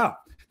wear you out.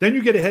 Then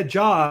you get a head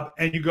job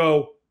and you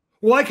go,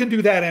 well, I can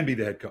do that and be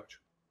the head coach.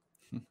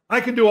 I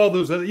can do all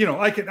those other,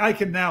 I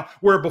can now,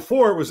 where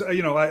before it was,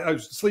 I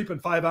was sleeping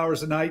 5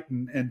 hours a night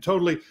and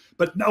totally,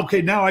 but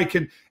okay, now I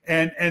can,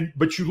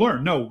 but you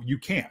learn, no, you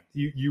can't.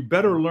 You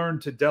better learn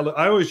to delegate.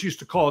 I always used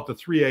to call it the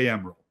 3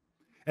 a.m. rule.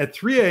 At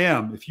 3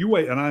 a.m., if you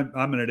wait, and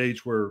I'm at an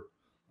age where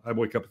I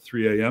wake up at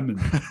 3 a.m. and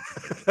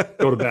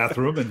go to the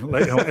bathroom and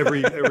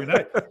every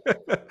night.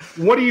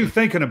 What are you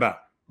thinking about?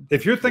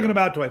 If you're thinking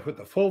about, do I put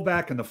the full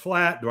back in the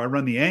flat? Do I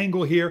run the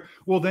angle here?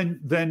 Well,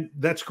 then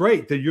that's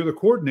great. Then you're the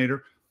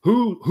coordinator.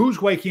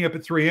 Who's waking up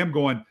at 3 a.m.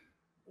 going,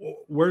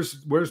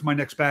 where's my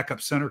next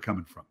backup center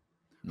coming from?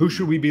 Who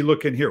should we be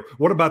looking here?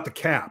 What about the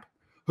cap?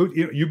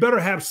 You better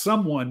have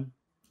someone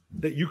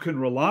that you can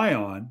rely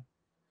on.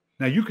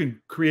 Now you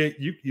can create,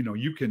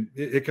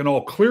 it can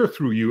all clear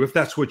through you if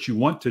that's what you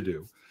want to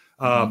do.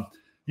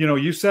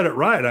 You said it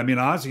right. I mean,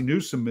 Ozzie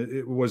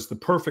Newsome was the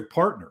perfect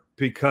partner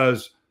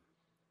because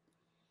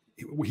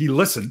he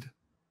listened,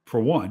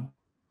 for one.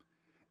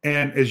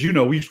 And as you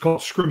know, we used to call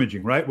it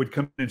scrimmaging, right? Would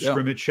come in and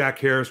scrimmage. Shaq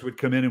Harris would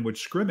come in and would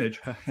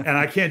scrimmage. And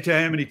I can't tell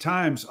you how many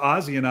times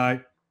Ozzie and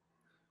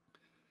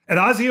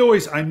Ozzie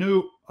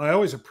I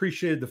always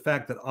appreciated the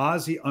fact that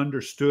Ozzie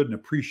understood and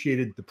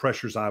appreciated the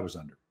pressures I was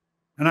under.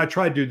 And I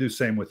tried to do the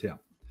same with him.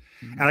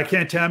 Mm-hmm. And I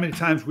can't tell how many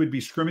times we'd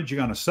be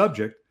scrimmaging on a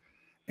subject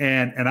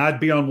and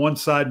I'd be on one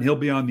side and he'll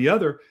be on the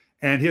other.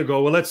 And he'll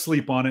go, well, let's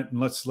sleep on it and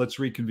let's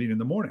reconvene in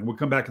the morning. We'll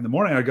come back in the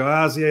morning. I go,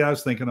 Ozzie, I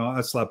was thinking, I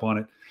slept on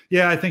it.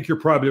 Yeah, I think you're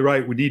probably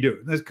right. We need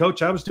to.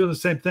 Coach, I was doing the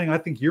same thing. I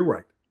think you're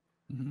right.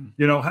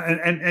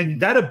 Mm-hmm.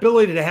 And that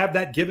ability to have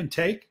that give and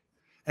take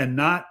and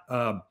not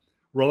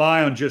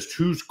rely on just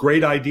whose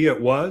great idea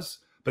it was,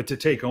 but to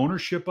take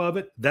ownership of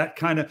it, that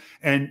kind of,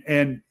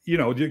 and you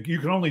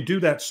can only do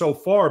that so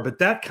far, but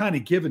that kind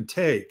of give and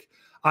take,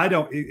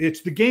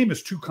 the game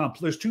is too complex.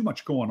 There's too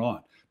much going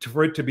on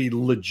for it to be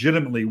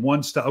legitimately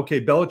one style. Okay,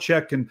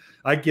 Belichick, and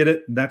I get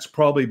it, and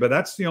but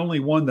that's the only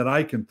one that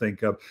I can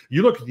think of.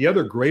 You look at the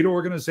other great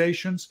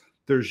organizations,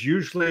 there's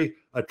usually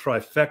a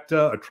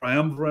trifecta, a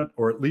triumvirate,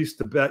 or at least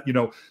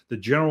the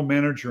general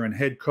manager and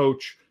head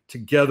coach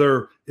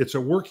together. It's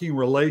a working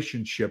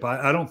relationship.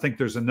 I don't think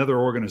there's another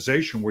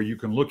organization where you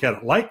can look at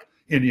it like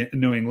in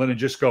New England and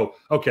just go,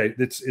 okay,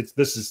 this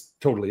is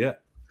totally it.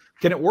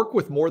 Can it work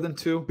with more than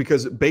two?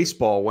 Because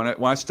baseball, when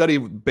I study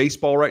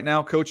baseball right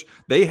now, Coach,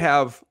 they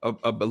have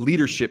a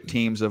leadership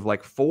teams of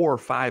like 4 or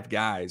 5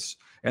 guys,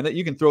 and that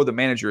you can throw the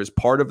manager as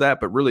part of that,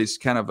 but really it's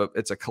kind of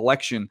it's a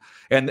collection.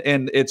 And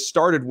it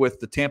started with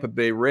the Tampa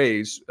Bay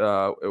Rays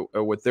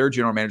with their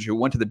general manager who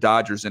went to the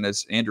Dodgers, and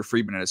as Andrew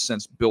Friedman has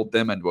since built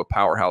them into a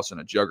powerhouse and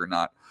a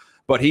juggernaut.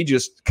 But he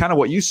just kind of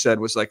what you said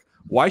was like,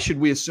 why should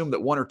we assume that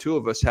 1 or 2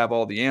 of us have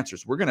all the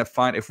answers? We're going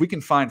to if we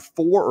can find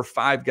 4 or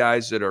 5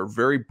 guys that are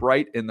very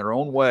bright in their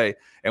own way,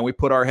 and we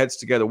put our heads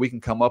together, we can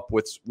come up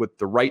with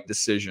the right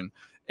decision.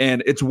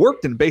 And it's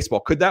worked in baseball.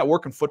 Could that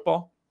work in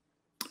football?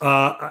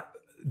 4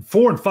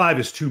 and 5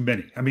 is too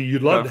many. I mean,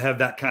 you'd love to have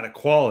that kind of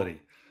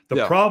quality.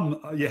 The problem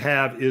you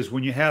have is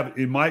when you have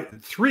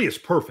 3 is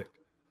perfect.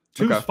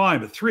 2 is fine,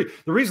 but 3.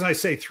 The reason I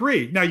say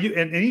 3 now,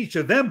 and each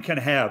of them can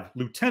have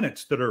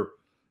lieutenants that are,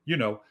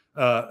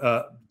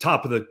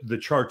 top of the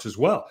charts as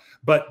well.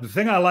 But the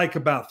thing I like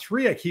about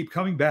 3, I keep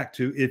coming back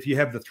to, if you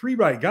have the 3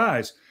 right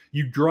guys,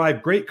 you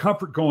drive great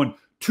comfort going,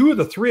 2 of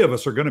the 3 of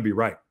us are going to be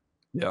right.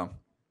 Yeah.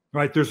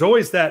 Right. There's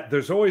always that.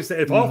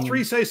 If all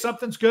 3 say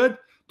something's good,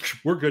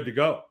 we're good to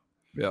go.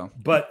 Yeah.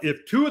 But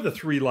if 2 of the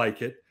 3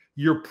 like it,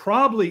 you're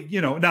probably,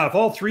 now if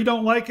all 3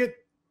 don't like it,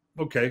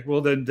 okay,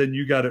 well then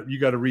you got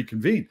to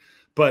reconvene.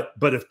 But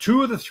if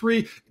 2 of the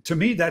 3, to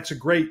me, that's a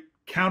great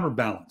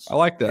counterbalance. I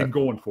like that. And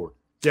going forward.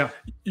 Yeah.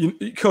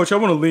 Coach, I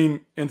want to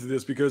lean into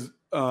this because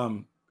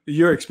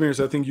your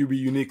experience, I think you'd be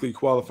uniquely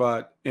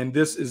qualified. And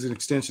this is an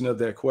extension of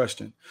that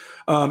question.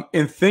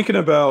 In thinking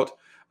about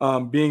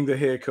being the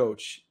head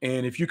coach,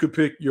 and if you could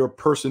pick your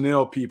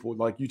personnel people,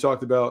 like you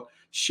talked about,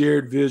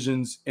 shared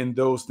visions, and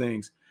those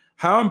things.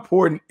 How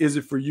important is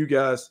it for you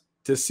guys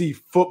to see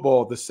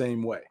football the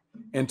same way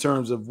in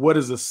terms of what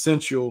is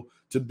essential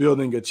to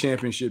building a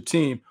championship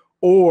team?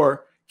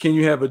 Or can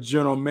you have a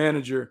general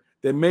manager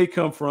that may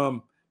come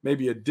from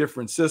maybe a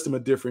different system, a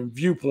different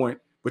viewpoint,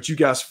 but you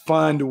guys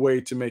find a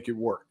way to make it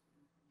work?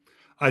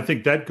 I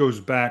think that goes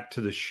back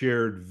to the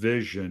shared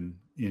vision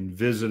in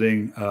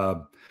visiting,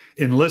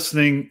 in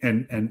listening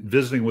and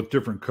visiting with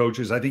different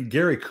coaches. I think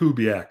Gary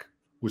Kubiak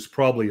was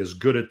probably as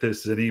good at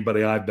this as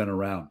anybody I've been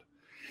around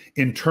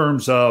in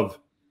terms of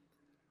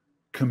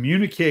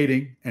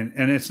communicating. And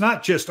it's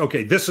not just,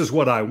 okay, this is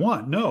what I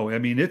want. No, I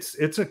mean, it's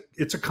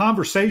a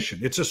conversation.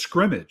 It's a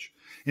scrimmage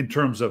in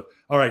terms of,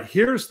 all right,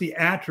 here's the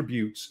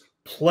attributes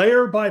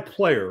player by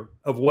player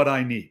of what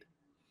I need.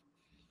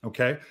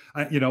 Okay.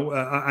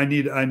 I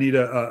need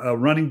a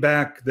running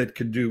back that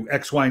can do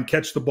X, Y, and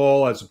catch the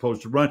ball as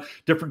opposed to run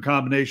different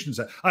combinations.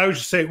 I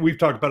always say, we've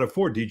talked about it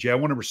before, DJ. I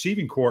want a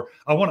receiving core.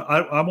 I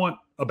want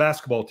a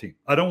basketball team.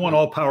 I don't want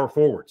all power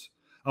forwards.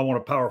 I want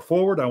a power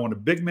forward. I want a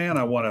big man.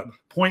 I want a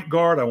point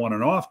guard. I want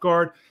an off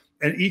guard,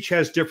 and each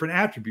has different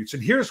attributes.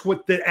 And here's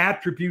what the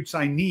attributes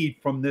I need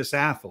from this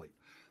athlete.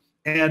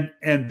 And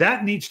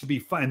that needs to be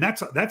fun. And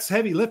that's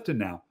heavy lifting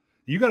now.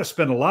 You got to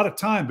spend a lot of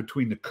time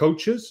between the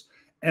coaches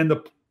and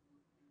the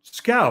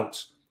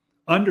scouts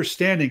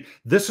understanding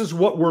this is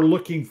what we're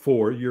looking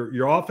for.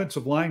 Your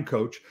offensive line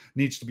coach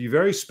needs to be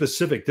very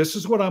specific. This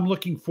is what I'm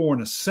looking for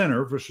in a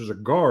center versus a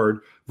guard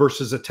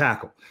versus a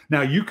tackle.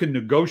 Now, you can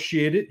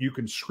negotiate it. You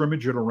can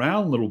scrimmage it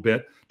around a little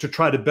bit to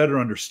try to better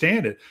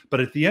understand it. But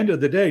at the end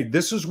of the day,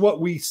 this is what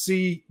we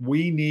see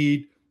we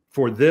need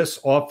for this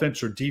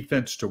offense or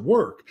defense to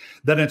work.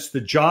 Then it's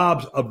the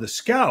jobs of the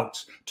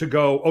scouts to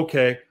go,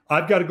 okay,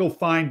 I've got to go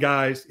find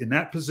guys in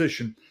that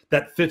position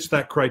that fits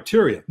that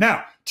criteria.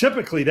 Now,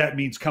 typically that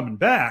means coming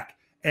back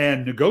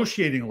and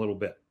negotiating a little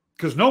bit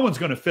because no one's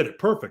going to fit it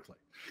perfectly.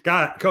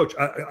 Coach,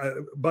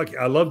 Bucky,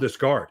 I love this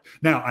guard.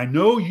 Now, I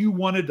know you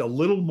wanted a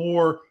little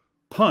more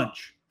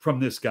punch from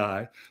this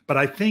guy, but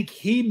I think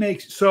he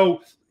makes –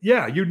 so,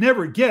 yeah, you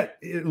never get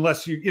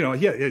unless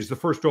he's the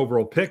first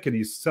overall pick and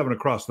he's 7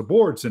 across the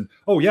boards and,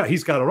 oh, yeah,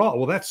 he's got it all.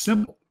 Well, that's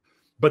simple.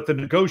 But the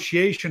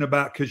negotiation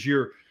about – because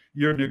you're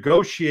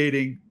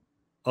negotiating –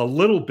 a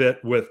little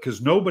bit with because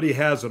nobody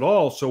has it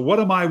all. So what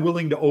am I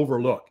willing to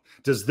overlook?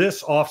 Does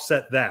this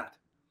offset that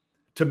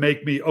to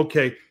make me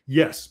okay?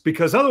 Yes,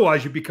 because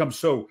otherwise you become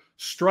so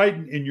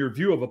strident in your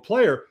view of a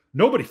player,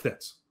 nobody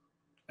fits,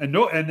 and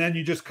then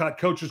you just got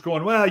coaches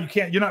going, well,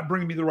 you're not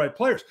bringing me the right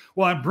players.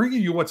 Well, I'm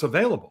bringing you what's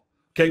available.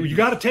 Okay, well, you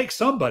got to take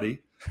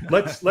somebody.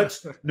 Let's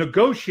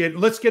negotiate.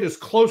 Let's get as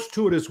close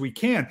to it as we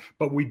can.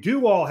 But we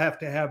do all have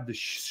to have the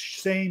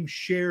same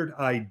shared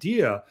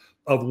idea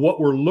of what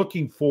we're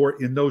looking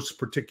for in those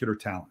particular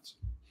talents.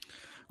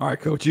 All right,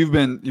 Coach, you've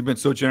been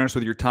so generous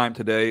with your time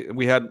today.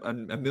 We had a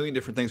million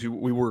different things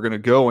we were going to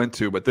go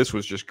into, but this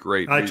was just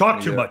great. I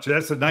talked too much.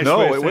 That's a nice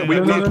way of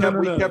saying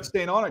we kept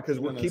staying on it because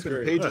we're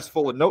keeping pages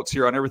full of notes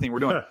here on everything we're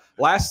doing.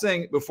 Last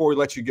thing before we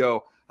let you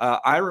go,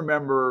 I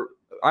remember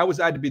I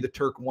had to be the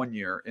Turk one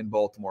year in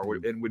Baltimore,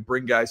 and would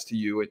bring guys to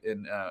you,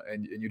 and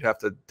you'd have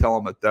to tell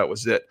them that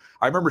was it.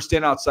 I remember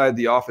standing outside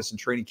the office in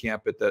training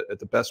camp at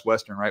the Best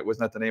Western, right?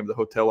 Wasn't that the name of the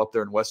hotel up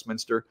there in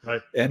Westminster?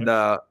 Right.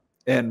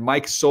 And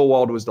Mike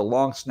Sowald was the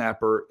long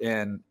snapper,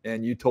 and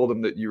you told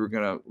him that you were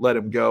going to let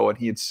him go, and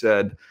he had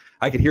said,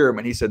 I could hear him,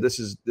 and he said, "This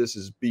is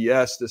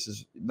BS. This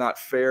is not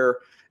fair."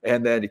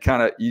 And then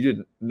you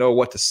didn't know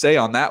what to say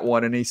on that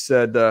one, and he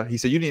said, "You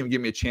didn't even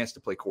give me a chance to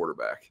play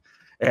quarterback."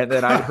 And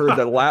then I heard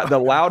the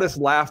loudest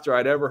laughter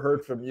I'd ever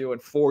heard from you in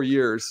 4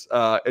 years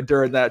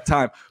during that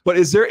time. But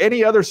is there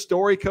any other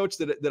story, Coach,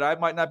 that I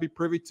might not be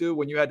privy to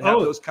when you had to have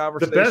those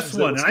conversations? The best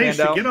one. I used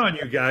to get on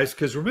you guys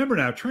because remember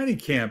now, training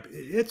camp,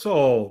 it's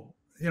all,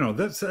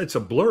 it's a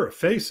blur of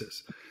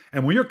faces.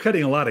 And when you're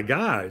cutting a lot of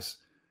guys,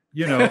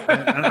 tell me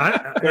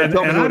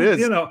who it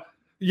is.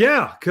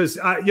 Yeah, because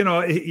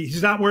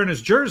he's not wearing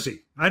his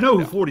jersey. I know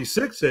who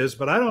 46 is,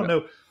 but I don't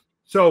know.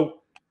 So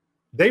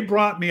they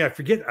brought me, I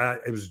forget,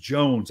 it was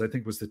Jones, I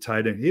think was the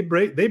tight end. They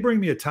bring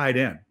me a tight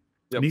end,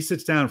 and he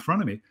sits down in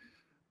front of me.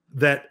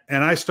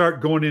 And I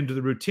start going into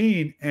the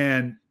routine,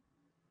 and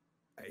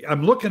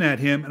I'm looking at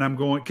him, and I'm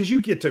going, because you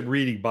get to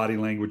reading body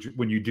language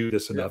when you do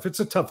this enough. It's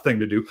a tough thing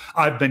to do.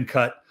 I've been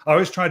cut. I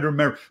always try to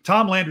remember.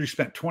 Tom Landry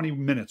spent 20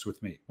 minutes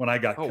with me when I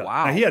got cut.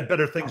 Wow. Now, he had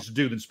better things to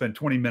do than spend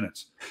 20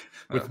 minutes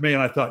with me.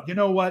 And I thought, you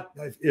know what?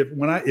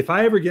 If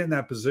I ever get in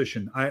that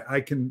position,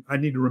 I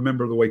need to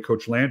remember the way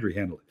Coach Landry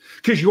handled it.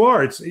 Because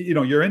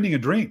you're ending a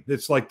dream.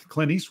 It's like the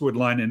Clint Eastwood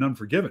line in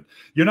Unforgiven.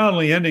 You're not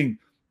only ending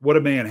what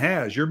a man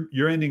has,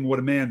 you're ending what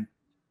a man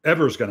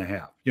ever is going to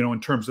have, in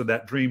terms of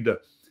that dream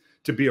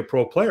to be a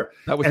pro player.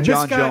 That was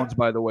John Jones,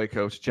 by the way,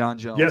 Coach. John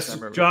Jones. Yes,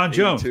 John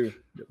Jones.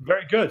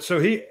 Very good. So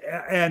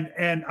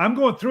and I'm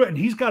going through it, and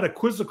he's got a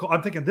quizzical.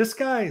 I'm thinking, this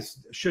guy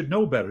should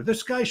know better.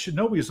 This guy should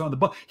know he's on the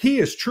ball. He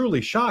is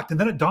truly shocked. And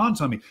then it dawns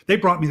on me, they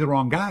brought me the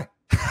wrong guy.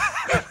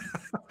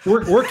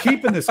 we're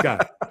keeping this guy.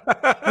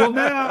 Well,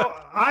 now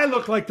I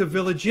look like the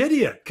village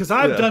idiot because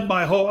I've done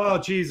my whole, oh,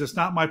 geez, it's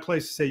not my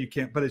place to say you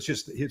can't, but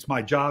it's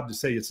my job to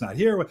say it's not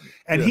here.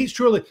 And he's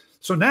truly,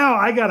 so now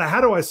I got to,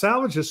 how do I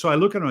salvage this? So I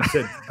look at him and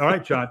said, all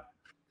right, John,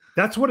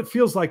 that's what it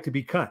feels like to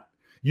be cut.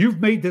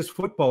 You've made this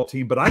football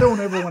team, but I don't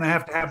ever want to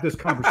have this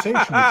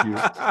conversation with you.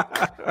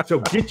 So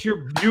get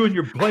you and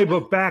your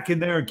playbook back in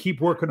there and keep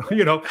working.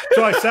 So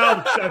I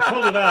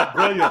pulled it out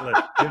brilliantly.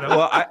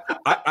 Well,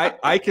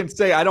 I can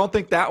say I don't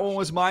think that one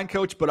was mine,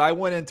 Coach, but I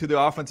went into the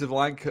offensive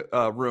line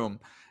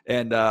room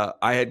and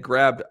I had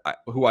grabbed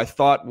who I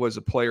thought was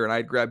a player, and I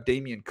had grabbed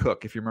Damian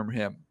Cook, if you remember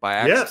him, by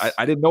accident. Yes.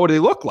 I didn't know what he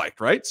looked like,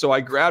 right? So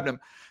I grabbed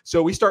him.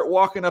 So we start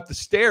walking up the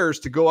stairs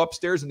to go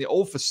upstairs in the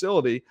old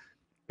facility.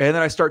 And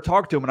then I start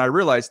talking to him, and I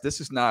realize this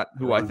is not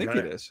who I think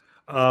it is.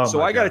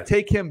 So I got to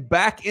take him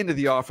back into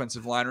the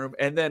offensive line room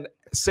and then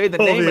say the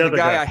name of the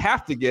guy I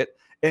have to get.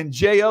 And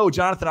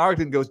Jonathan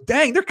Ogden, goes,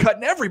 dang, they're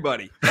cutting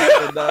everybody.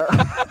 And,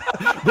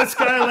 this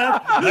guy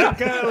left. That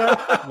guy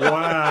left.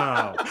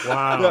 Wow.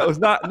 That was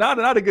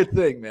not a good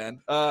thing,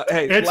 man.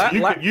 Hey,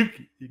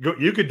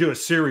 you could do a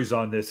series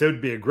on this. It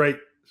would be a great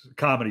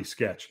comedy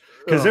sketch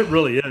because it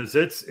really is.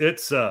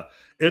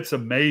 It's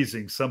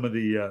amazing some of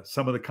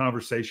the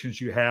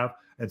conversations you have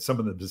and some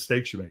of the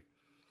mistakes you make.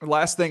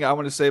 Last thing I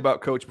want to say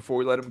about Coach before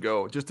we let him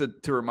go, just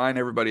to remind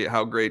everybody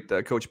how great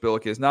Coach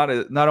Billick is, not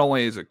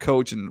only as a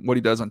coach and what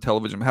he does on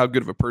television, but how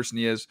good of a person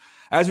he is.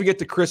 As we get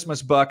to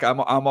Christmas, Buck, I'm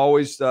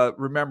always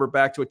remember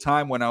back to a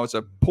time when I was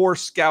a poor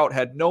scout,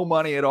 had no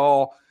money at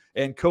all,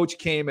 and Coach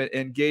came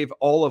and gave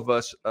all of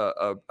us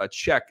a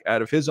check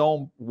out of his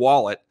own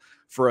wallet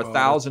for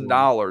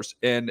 $1,000.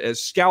 And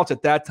as scouts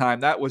at that time,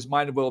 that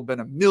might have well been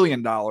 $1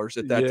 million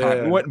at that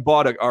time. We went and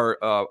bought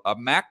a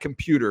Mac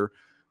computer.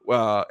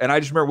 And I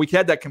just remember we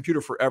had that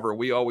computer forever.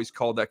 We always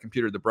called that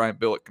computer the Brian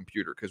Billick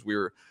computer because we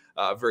were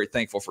very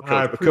thankful for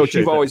Coach. But Coach,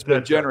 you've always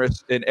been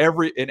generous in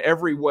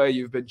every way.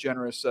 You've been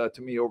generous to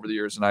me over the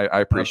years, and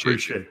I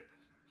appreciate it.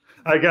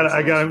 I'm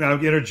going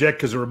to interject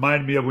because it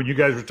reminded me of when you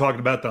guys were talking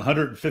about the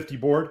 150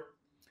 board.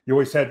 You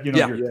always had, your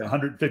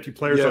 150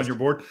 players on your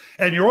board,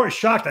 and you're always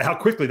shocked at how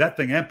quickly that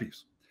thing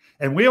empties.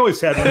 And we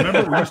always had,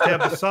 remember, we used to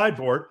have the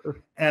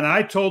sideboard, and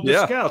I told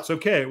the scouts,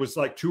 okay, it was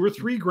like $2,000 or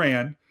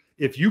 $3,000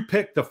 if you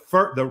pick the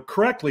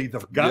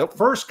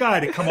first guy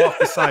to come off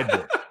the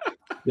sideboard.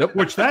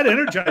 Which that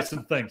energized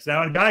some things.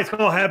 Now, and guys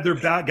all have their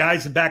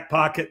guys in back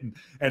pocket,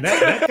 and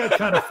that got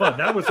kind of fun.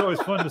 That was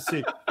always fun to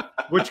see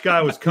which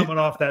guy was coming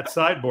off that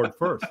sideboard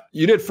first.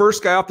 You did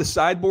first guy off the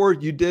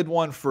sideboard. You did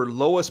one for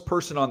lowest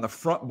person on the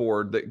front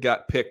board that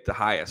got picked the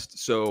highest.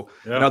 So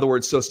in other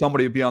words, so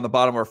somebody would be on the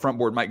bottom of our front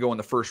board might go in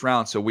the first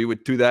round. So we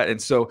would do that. And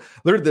so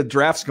literally the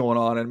draft's going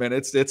on, and man,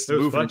 it's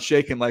moving and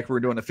shaking like we're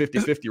doing a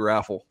 50-50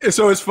 raffle.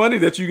 So it's funny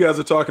that you guys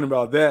are talking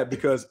about that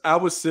because I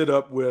would sit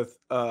up with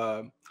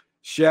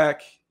Shaq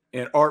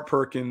and Art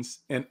Perkins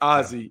and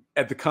Ozzie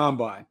at the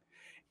combine,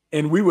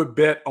 and we would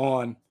bet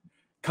on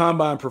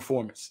combine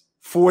performance.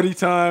 40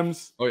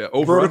 times,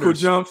 vertical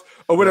jumps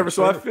or whatever.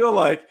 So I feel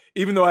like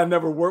even though I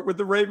never worked with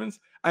the Ravens,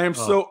 I am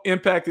so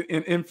impacted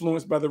and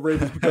influenced by the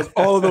Ravens because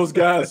all of those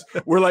guys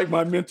were like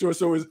my mentors.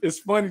 So it's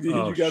funny to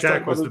hear you guys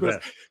talk about those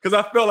because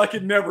I felt like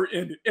it never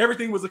ended.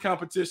 Everything was a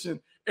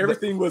competition.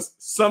 Everything was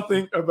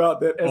something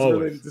about that as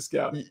related to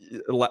scouting.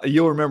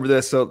 You'll remember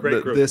this. So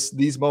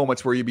these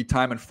moments where you'd be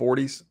timing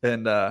 40s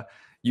and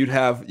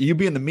you'd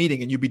be in the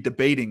meeting and you'd be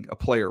debating a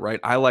player, right?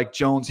 I like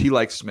Jones, he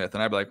likes Smith.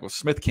 And I'd be like, well,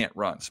 Smith can't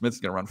run. Smith's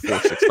going to run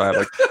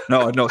 4.65.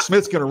 Like, no,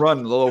 Smith's going to run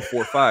in the low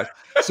 4.5.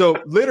 So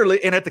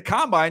literally, and at the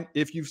combine,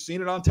 if you've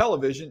seen it on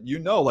television,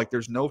 like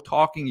there's no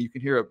talking. You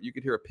can hear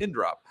a pin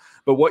drop.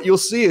 But what you'll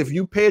see if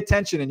you pay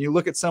attention and you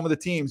look at some of the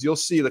teams, you'll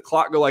see the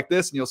clock go like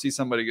this and you'll see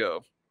somebody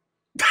go.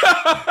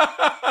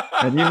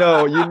 And you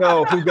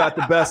know who got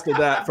the best of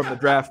that from the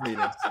draft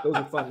meetings. Those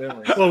are fun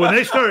memories. Well, when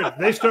they started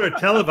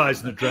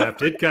televising the draft,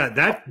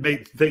 that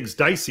made things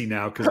dicey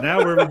now because now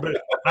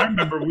I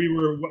remember we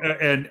were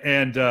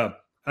and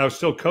I was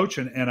still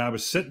coaching and I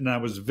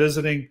was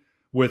visiting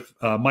with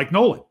Mike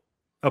Nolan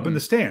up in the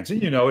stands,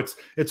 and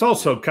it's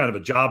also kind of a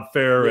job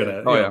fair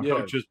and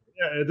coaches.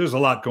 Yeah, there's a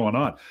lot going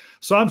on.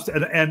 So I'm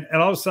and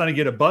all of a sudden I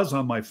get a buzz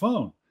on my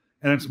phone,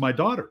 and it's my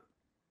daughter.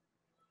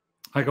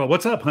 I go,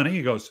 "What's up, honey?"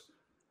 He goes,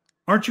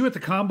 "Aren't you at the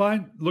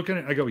combine looking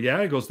at?" I go,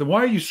 "Yeah." He goes, "Then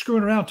why are you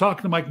screwing around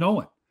talking to Mike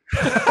Nolan?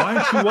 Why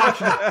aren't you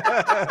watching it?"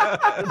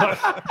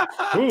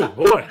 Oh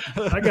boy,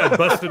 I got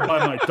busted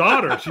by my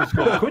daughter. She's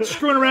going, "Quit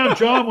screwing around,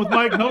 John, with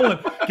Mike Nolan.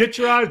 Get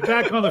your eyes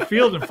back on the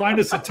field and find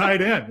us a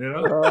tight end."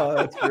 Oh,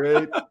 that's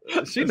great.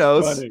 She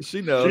knows. Funny.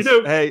 She knows. She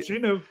knew. Hey, she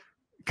knew.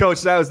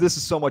 Coach, this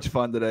is so much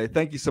fun today.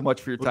 Thank you so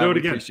much for your time. We'll do it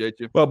again. Appreciate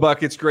you. Well,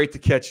 Buck, it's great to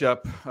catch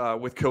up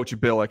with Coach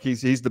Billick.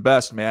 He's the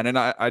best, man. And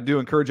I do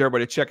encourage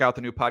everybody to check out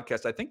the new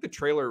podcast. I think the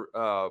trailer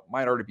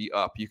might already be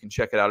up. You can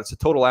check it out. It's a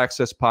Total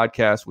Access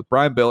podcast with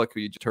Brian Billick,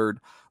 who you just heard,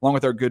 along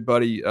with our good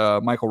buddy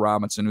Michael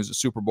Robinson, who's a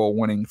Super Bowl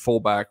winning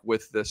fullback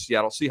with the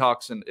Seattle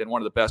Seahawks and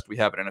one of the best we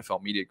have at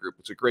NFL Media Group.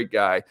 It's a great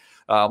guy.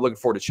 Looking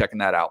forward to checking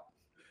that out.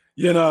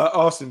 Yeah, no,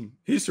 Austin,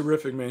 he's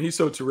terrific, man. He's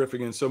so terrific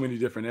in so many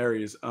different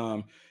areas.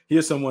 He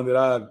is someone that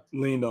I've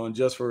leaned on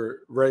just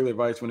for regular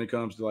advice when it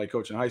comes to like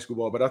coaching high school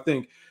ball. But I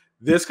think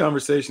this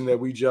conversation that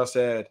we just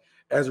had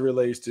as it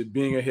relates to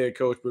being a head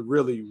coach, but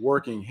really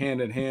working hand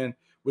in hand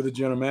with a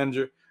general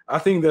manager, I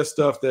think that's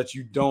stuff that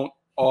you don't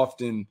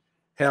often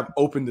have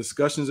open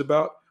discussions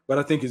about, but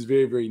I think is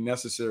very, very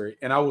necessary.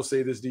 And I will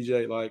say this,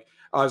 DJ, like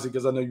obviously,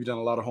 because I know you've done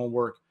a lot of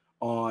homework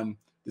on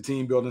the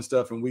team building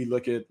stuff, and we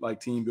look at like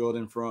team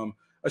building from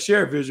a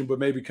shared vision, but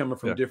maybe coming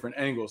from different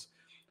angles.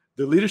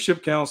 The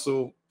leadership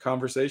council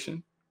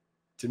conversation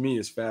to me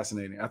is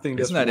fascinating. I think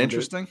isn't that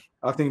interesting?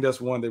 I think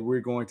that's one that we're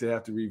going to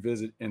have to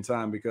revisit in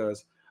time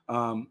because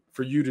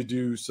for you to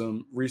do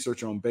some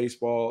research on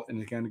baseball and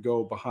to kind of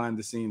go behind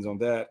the scenes on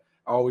that,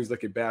 I always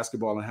look at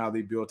basketball and how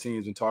they build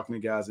teams and talking to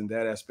guys in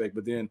that aspect.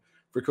 But then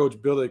for Coach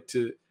Billick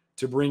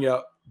to bring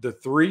out the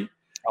 3,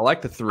 I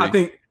like the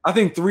 3. I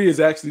think 3 is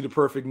actually the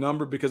perfect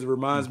number because it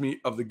reminds me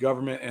of the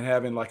government and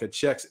having like a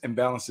checks and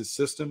balances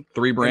system.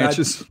 3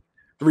 branches.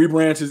 3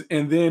 branches.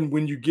 And then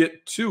when you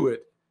get to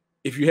it,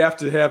 if you have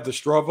to have the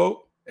straw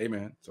vote, hey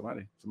man,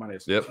 somebody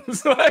has yep.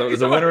 So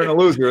there's a winner and a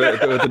loser at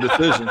the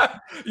decision.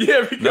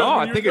 Yeah, because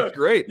I think it's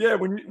great. Yeah,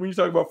 when you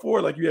talk about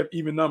 4, like you have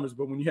even numbers,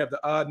 but when you have the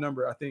odd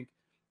number, I think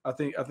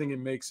it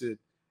makes it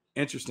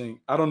interesting.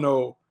 I don't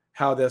know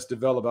how that's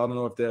developed. I don't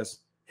know if that's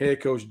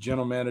head coach,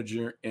 general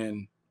manager,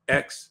 and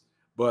X,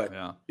 but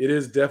it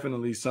is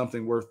definitely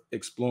something worth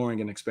exploring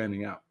and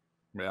expanding out.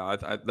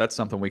 Yeah, that's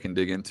something we can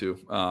dig into.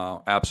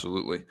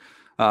 Absolutely.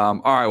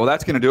 All right, well,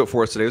 that's going to do it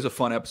for us today. It was a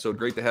fun episode.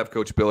 Great to have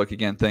Coach Billick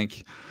again.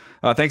 Thanks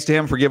to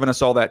him for giving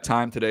us all that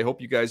time today. Hope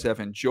you guys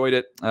have enjoyed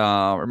it.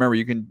 Remember,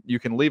 you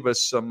can leave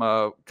us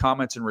some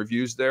comments and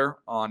reviews there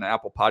on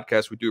Apple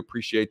Podcasts. We do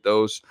appreciate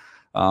those.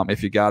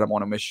 If you got them,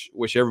 want to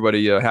wish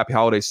everybody a happy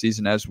holiday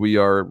season as we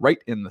are right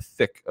in the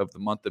thick of the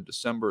month of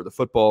December. The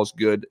football is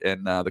good,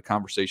 and the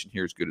conversation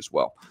here is good as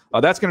well.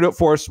 That's going to do it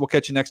for us. We'll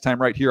catch you next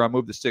time right here on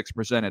Move the Sticks,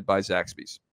 presented by Zaxby's.